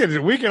good. We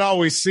could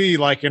always see,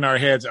 like, in our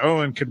heads,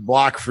 Owen could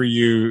block for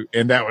you,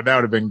 and that would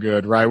have been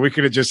good, right? We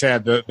could have just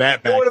had that.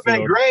 That would have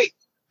been great.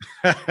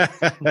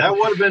 That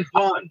would have been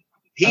fun.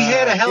 He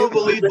had a hell of a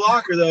lead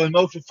blocker though in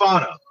Mo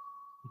Fofana.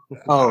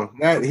 Oh,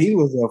 he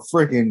was a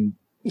freaking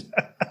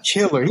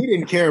killer. He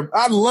didn't care.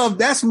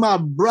 That's my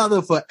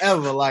brother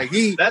forever. Like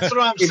that's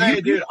what I'm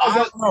saying, dude.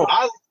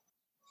 I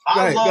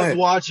loved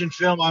watching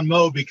film on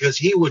Mo because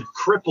he would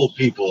cripple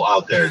people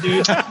out there,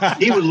 dude.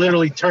 He would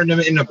literally turn them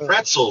into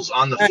pretzels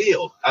on the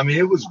field. I mean,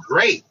 it was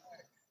great.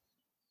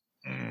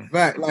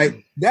 Right,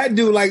 like that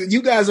dude. Like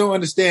you guys don't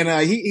understand.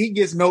 He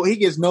gets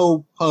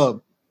no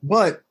pub.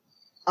 But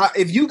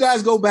if you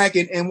guys go back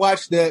and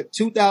watch the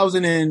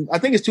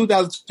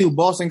 2002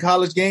 Boston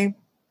College game,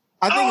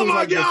 I think it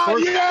was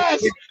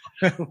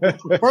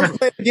the first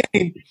play of the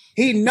game.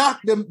 He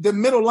knocked the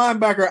middle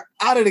linebacker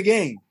out of the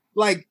game.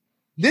 Like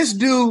this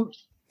dude,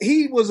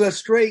 he was a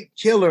straight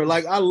killer.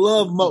 Like I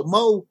love Mo.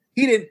 Mo,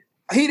 he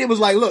was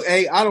like, look,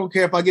 hey, I don't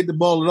care if I get the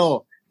ball at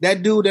all.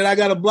 That dude that I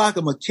got to block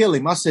him, I'll kill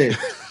him. I said,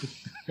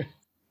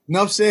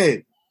 enough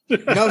said.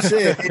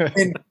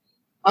 And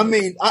I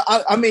mean,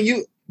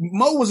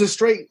 Mo was a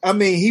straight,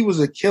 he was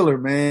a killer,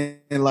 man.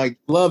 And like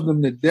loved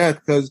him to death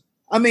because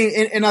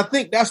and I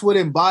think that's what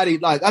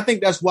embodied, like, I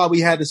think that's why we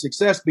had the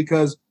success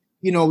because,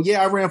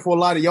 I ran for a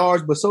lot of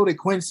yards, but so did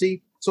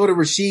Quincy, so did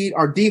Rashid.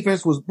 Our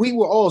defense we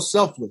were all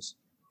selfless.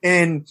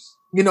 And,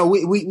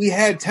 we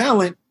had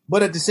talent,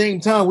 but at the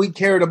same time, we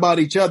cared about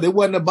each other. It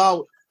wasn't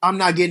about, I'm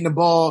not getting the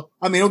ball.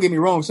 I mean, don't get me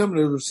wrong. Some of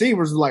the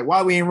receivers are like,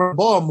 why we ain't run the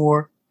ball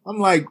more? I'm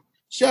like,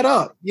 shut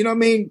up. You know what I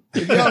mean?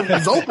 If y'all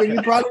was open, you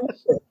probably would.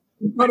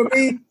 You know what I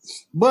mean?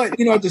 But,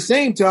 at the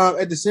same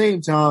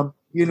time,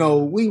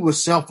 we were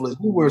selfless.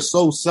 We were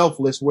so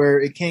selfless where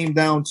it came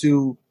down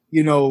to,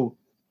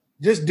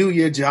 just do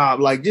your job.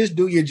 Like, just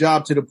do your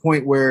job to the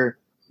point where,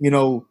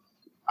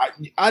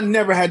 I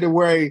never had to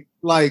worry,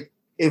 like,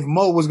 if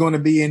Mo was going to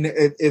be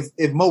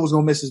if Mo was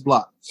going to miss his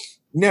block.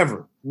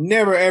 Never,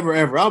 ever,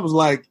 ever. I was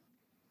like,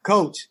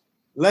 coach,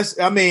 if one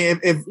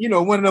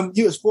of them,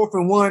 you was 4th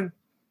and 1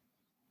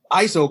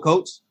 ISO,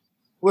 coach.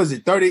 What is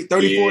it?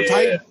 34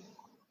 tight?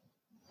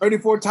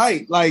 34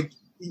 tight. Like,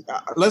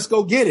 let's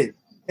go get it.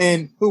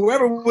 And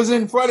whoever was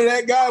in front of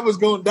that guy was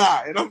going to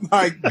die. And I'm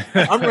like,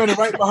 I'm running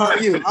right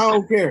behind you. I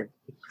don't care.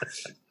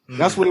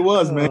 That's what it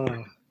was,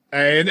 man.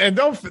 And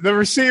don't the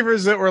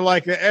receivers that were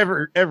like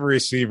every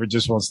receiver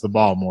just wants the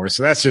ball more,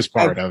 so that's just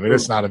part of it.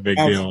 It's not a big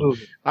deal. All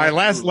right,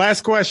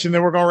 last question,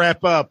 then we're gonna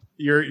wrap up.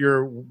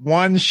 Your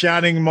one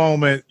shining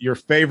moment, your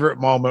favorite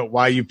moment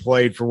while you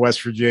played for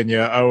West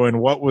Virginia, Owen.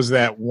 What was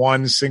that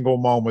one single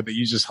moment that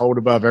you just hold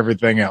above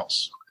everything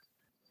else?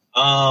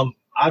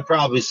 I'd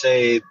probably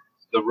say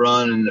the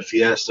run in the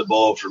Fiesta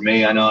Bowl for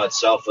me. I know it's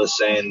selfless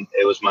saying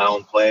it was my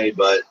own play,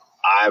 but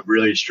I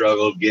really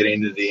struggled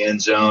getting to the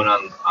end zone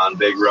on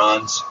big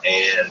runs,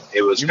 and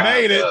it was I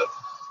made it.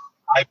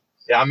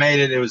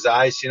 It was the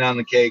icing on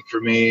the cake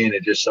for me, and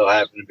it just so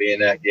happened to be in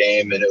that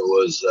game, and it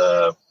was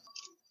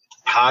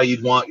how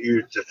you'd want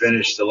you to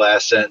finish the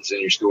last sentence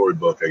in your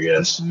storybook, I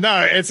guess.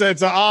 No, it's an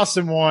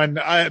awesome one.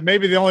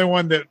 Maybe the only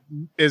one that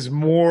is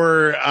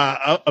more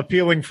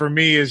appealing for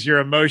me is your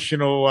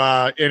emotional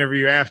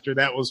interview after.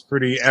 That was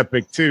pretty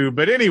epic too.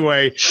 But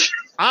anyway,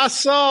 I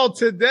saw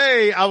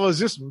today, I was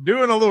just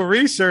doing a little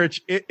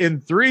research.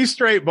 In 3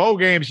 straight bowl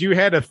games, you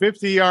had a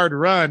 50-yard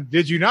run.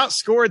 Did you not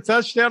score a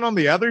touchdown on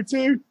the other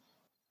 2?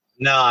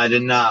 No, I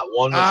did not.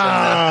 One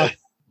was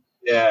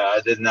yeah, I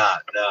did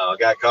not. No, I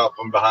got caught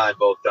from behind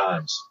both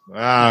times.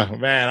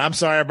 Man, I'm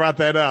sorry I brought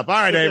that up. All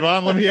right,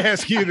 Avon, let me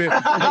ask you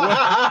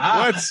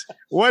this.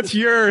 What's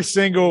your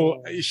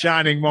single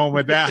shining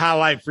moment, that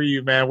highlight for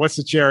you, man? What's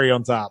the cherry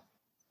on top?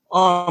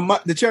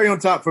 The cherry on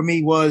top for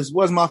me was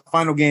my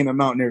final game at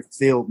Mountaineer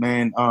Field,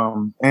 man.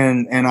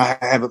 And I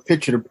have a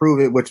picture to prove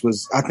it, which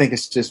was, I think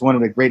it's just one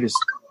of the greatest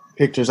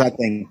pictures, I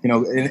think,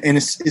 and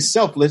it's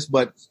selfless,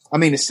 but I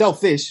mean, it's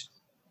selfish.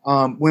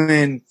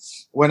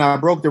 When I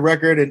broke the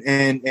record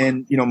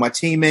and my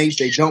teammates,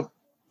 they dumped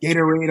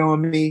Gatorade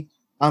on me.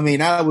 I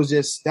mean, that was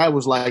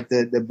like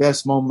the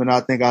best moment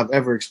I think I've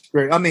ever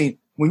experienced. I mean,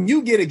 when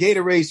you get a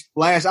Gatorade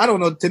splash, I don't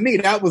know, to me,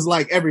 that was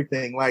like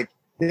everything. Like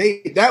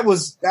the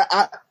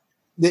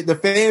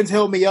fans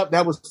held me up.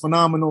 That was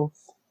phenomenal.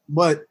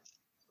 But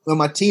when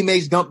my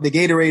teammates dumped the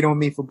Gatorade on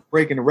me for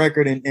breaking the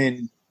record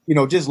and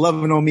just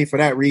loving on me for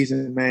that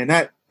reason, man,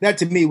 that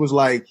to me was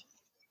like,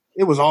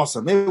 it was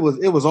awesome. It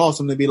was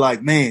awesome to be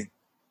like, man,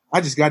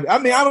 I just got, I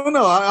mean, I don't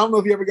know. I don't know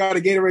if you ever got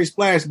a Gatorade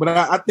splash, but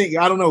I think,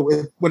 I don't know,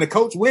 when a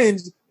coach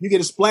wins, you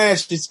get a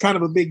splash, it's kind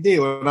of a big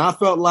deal. And I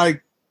felt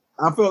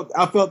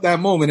that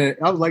moment and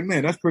I was like,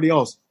 man, that's pretty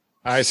awesome.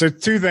 All right. So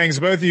 2 things.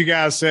 Both of you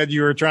guys said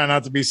you were trying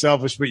not to be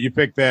selfish, but you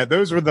picked that.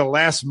 Those were the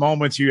last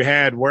moments you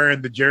had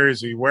wearing the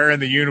jersey, wearing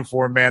the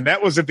uniform, man.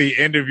 That was at the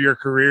end of your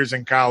careers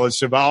in college.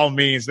 So by all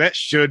means, that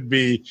should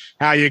be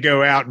how you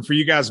go out. And for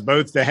you guys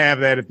both to have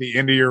that at the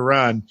end of your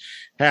run,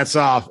 hats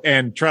off.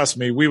 And trust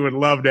me, we would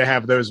love to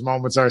have those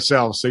moments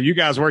ourselves. So you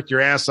guys worked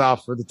your ass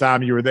off for the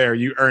time you were there.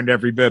 You earned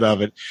every bit of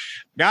it.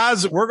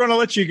 Guys, we're going to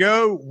let you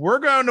go. We're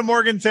going to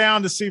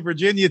Morgantown to see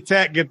Virginia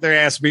Tech get their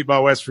ass beat by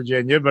West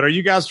Virginia. But are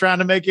you guys trying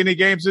to make any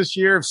games this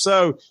year? If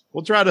so,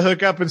 we'll try to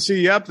hook up and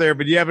see you up there.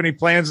 But do you have any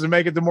plans to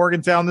make it to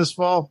Morgantown this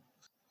fall?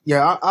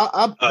 Yeah,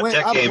 I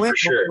plan for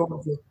sure.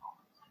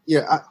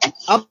 I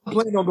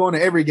plan on going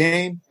to every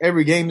game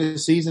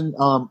this season,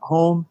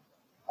 home.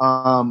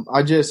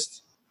 I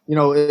just,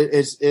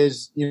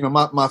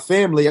 my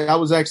family, I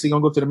was actually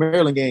going to go to the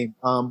Maryland game.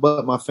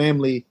 But my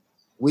family,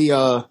 we,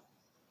 and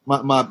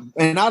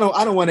I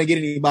don't want to get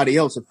anybody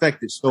else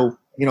affected. So,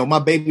 my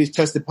baby's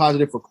tested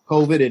positive for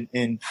COVID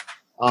and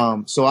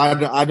so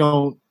I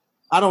don't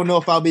know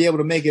if I'll be able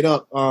to make it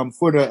up,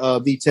 for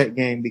the, VTech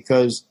game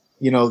because,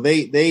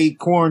 they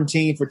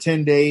quarantined for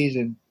 10 days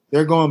and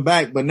they're going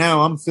back, but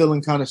now I'm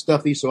feeling kind of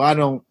stuffy. So I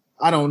don't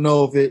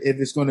know if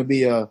it's going to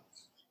be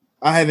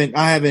I haven't,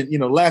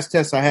 last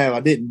test I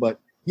didn't, but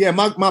yeah,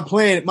 my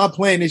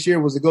plan this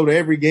year was to go to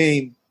every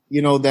game,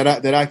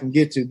 that I can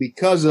get to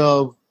because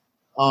of,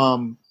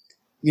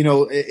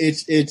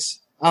 it's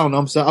I don't know.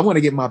 I'm sorry. I want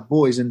to get my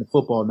boys into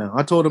football now.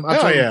 I told them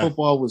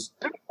football was.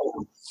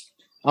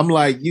 I'm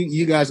like,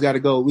 you guys got to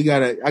go.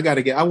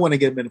 I want to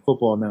get them into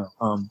football now.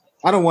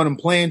 I don't want them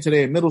playing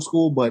today in middle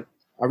school, but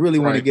I really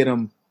want to get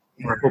them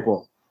into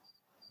football.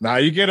 Now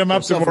you get them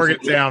up to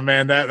Morgantown,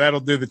 man.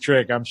 That'll do the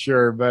trick, I'm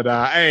sure. But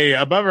hey,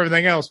 above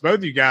everything else, both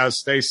of you guys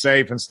stay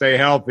safe and stay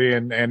healthy.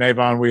 And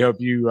Avon, we hope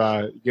you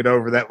get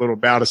over that little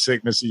bout of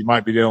sickness that you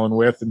might be dealing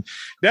with, and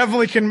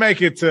definitely can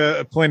make it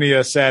to plenty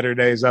of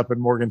Saturdays up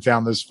in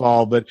Morgantown this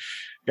fall. But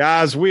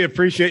guys, we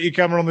appreciate you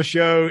coming on the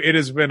show. It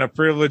has been a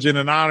privilege and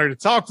an honor to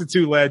talk to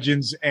 2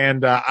 legends,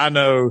 and I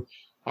know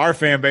our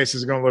fan base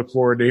is going to look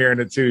forward to hearing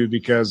it too,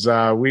 because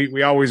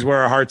we always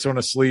wear our hearts on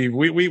a sleeve.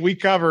 We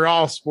cover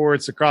all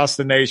sports across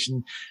the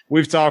nation.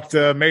 We've talked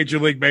to Major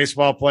League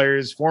Baseball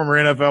players, former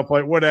NFL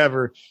players,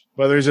 whatever.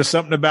 But there's just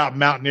something about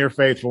Mountaineer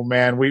faithful,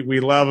 man.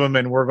 We love them,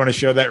 and we're going to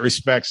show that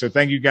respect. So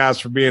thank you guys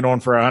for being on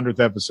for our 100th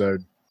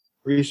episode.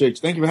 Appreciate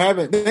you. Thank you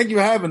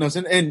for having us,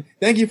 and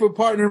thank you for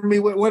partnering me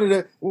with one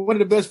of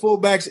the best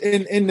fullbacks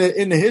in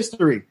the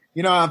history.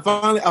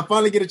 I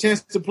finally get a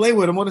chance to play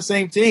with him on the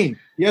same team.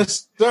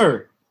 Yes,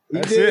 sir. He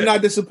did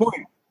not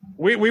disappoint.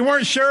 We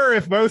weren't sure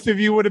if both of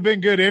you would have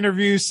been good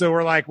interviews, so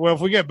we're like, well,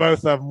 if we get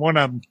both of them, one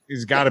of them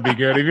has got to be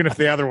good. Even if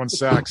the other one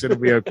sucks, it'll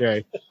be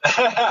okay.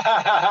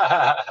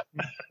 No,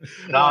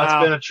 it's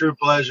been a true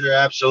pleasure.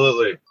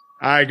 Absolutely.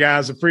 All right,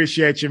 guys.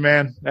 Appreciate you,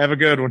 man. Have a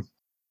good one.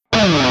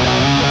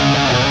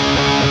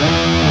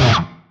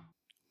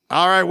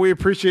 All right, we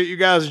appreciate you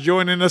guys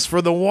joining us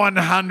for the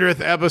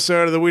 100th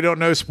episode of the We Don't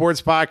Know Sports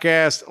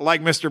Podcast.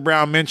 Like Mr.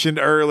 Brown mentioned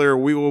earlier,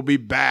 we will be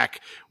back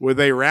with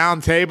a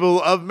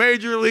roundtable of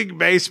Major League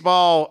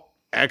Baseball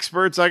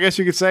experts, I guess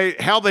you could say,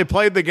 how they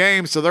played the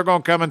game. So they're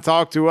going to come and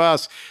talk to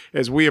us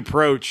as we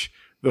approach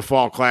the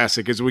Fall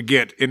Classic, as we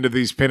get into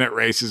these pennant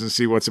races and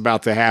see what's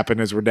about to happen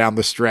as we're down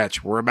the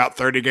stretch. We're about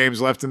 30 games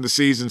left in the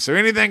season, so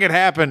anything could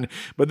happen.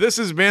 But this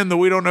has been the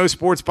We Don't Know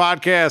Sports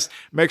Podcast.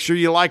 Make sure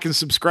you like and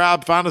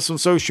subscribe. Find us on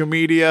social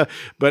media.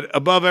 But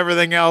above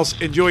everything else,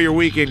 enjoy your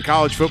weekend.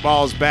 College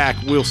football is back.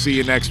 We'll see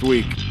you next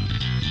week.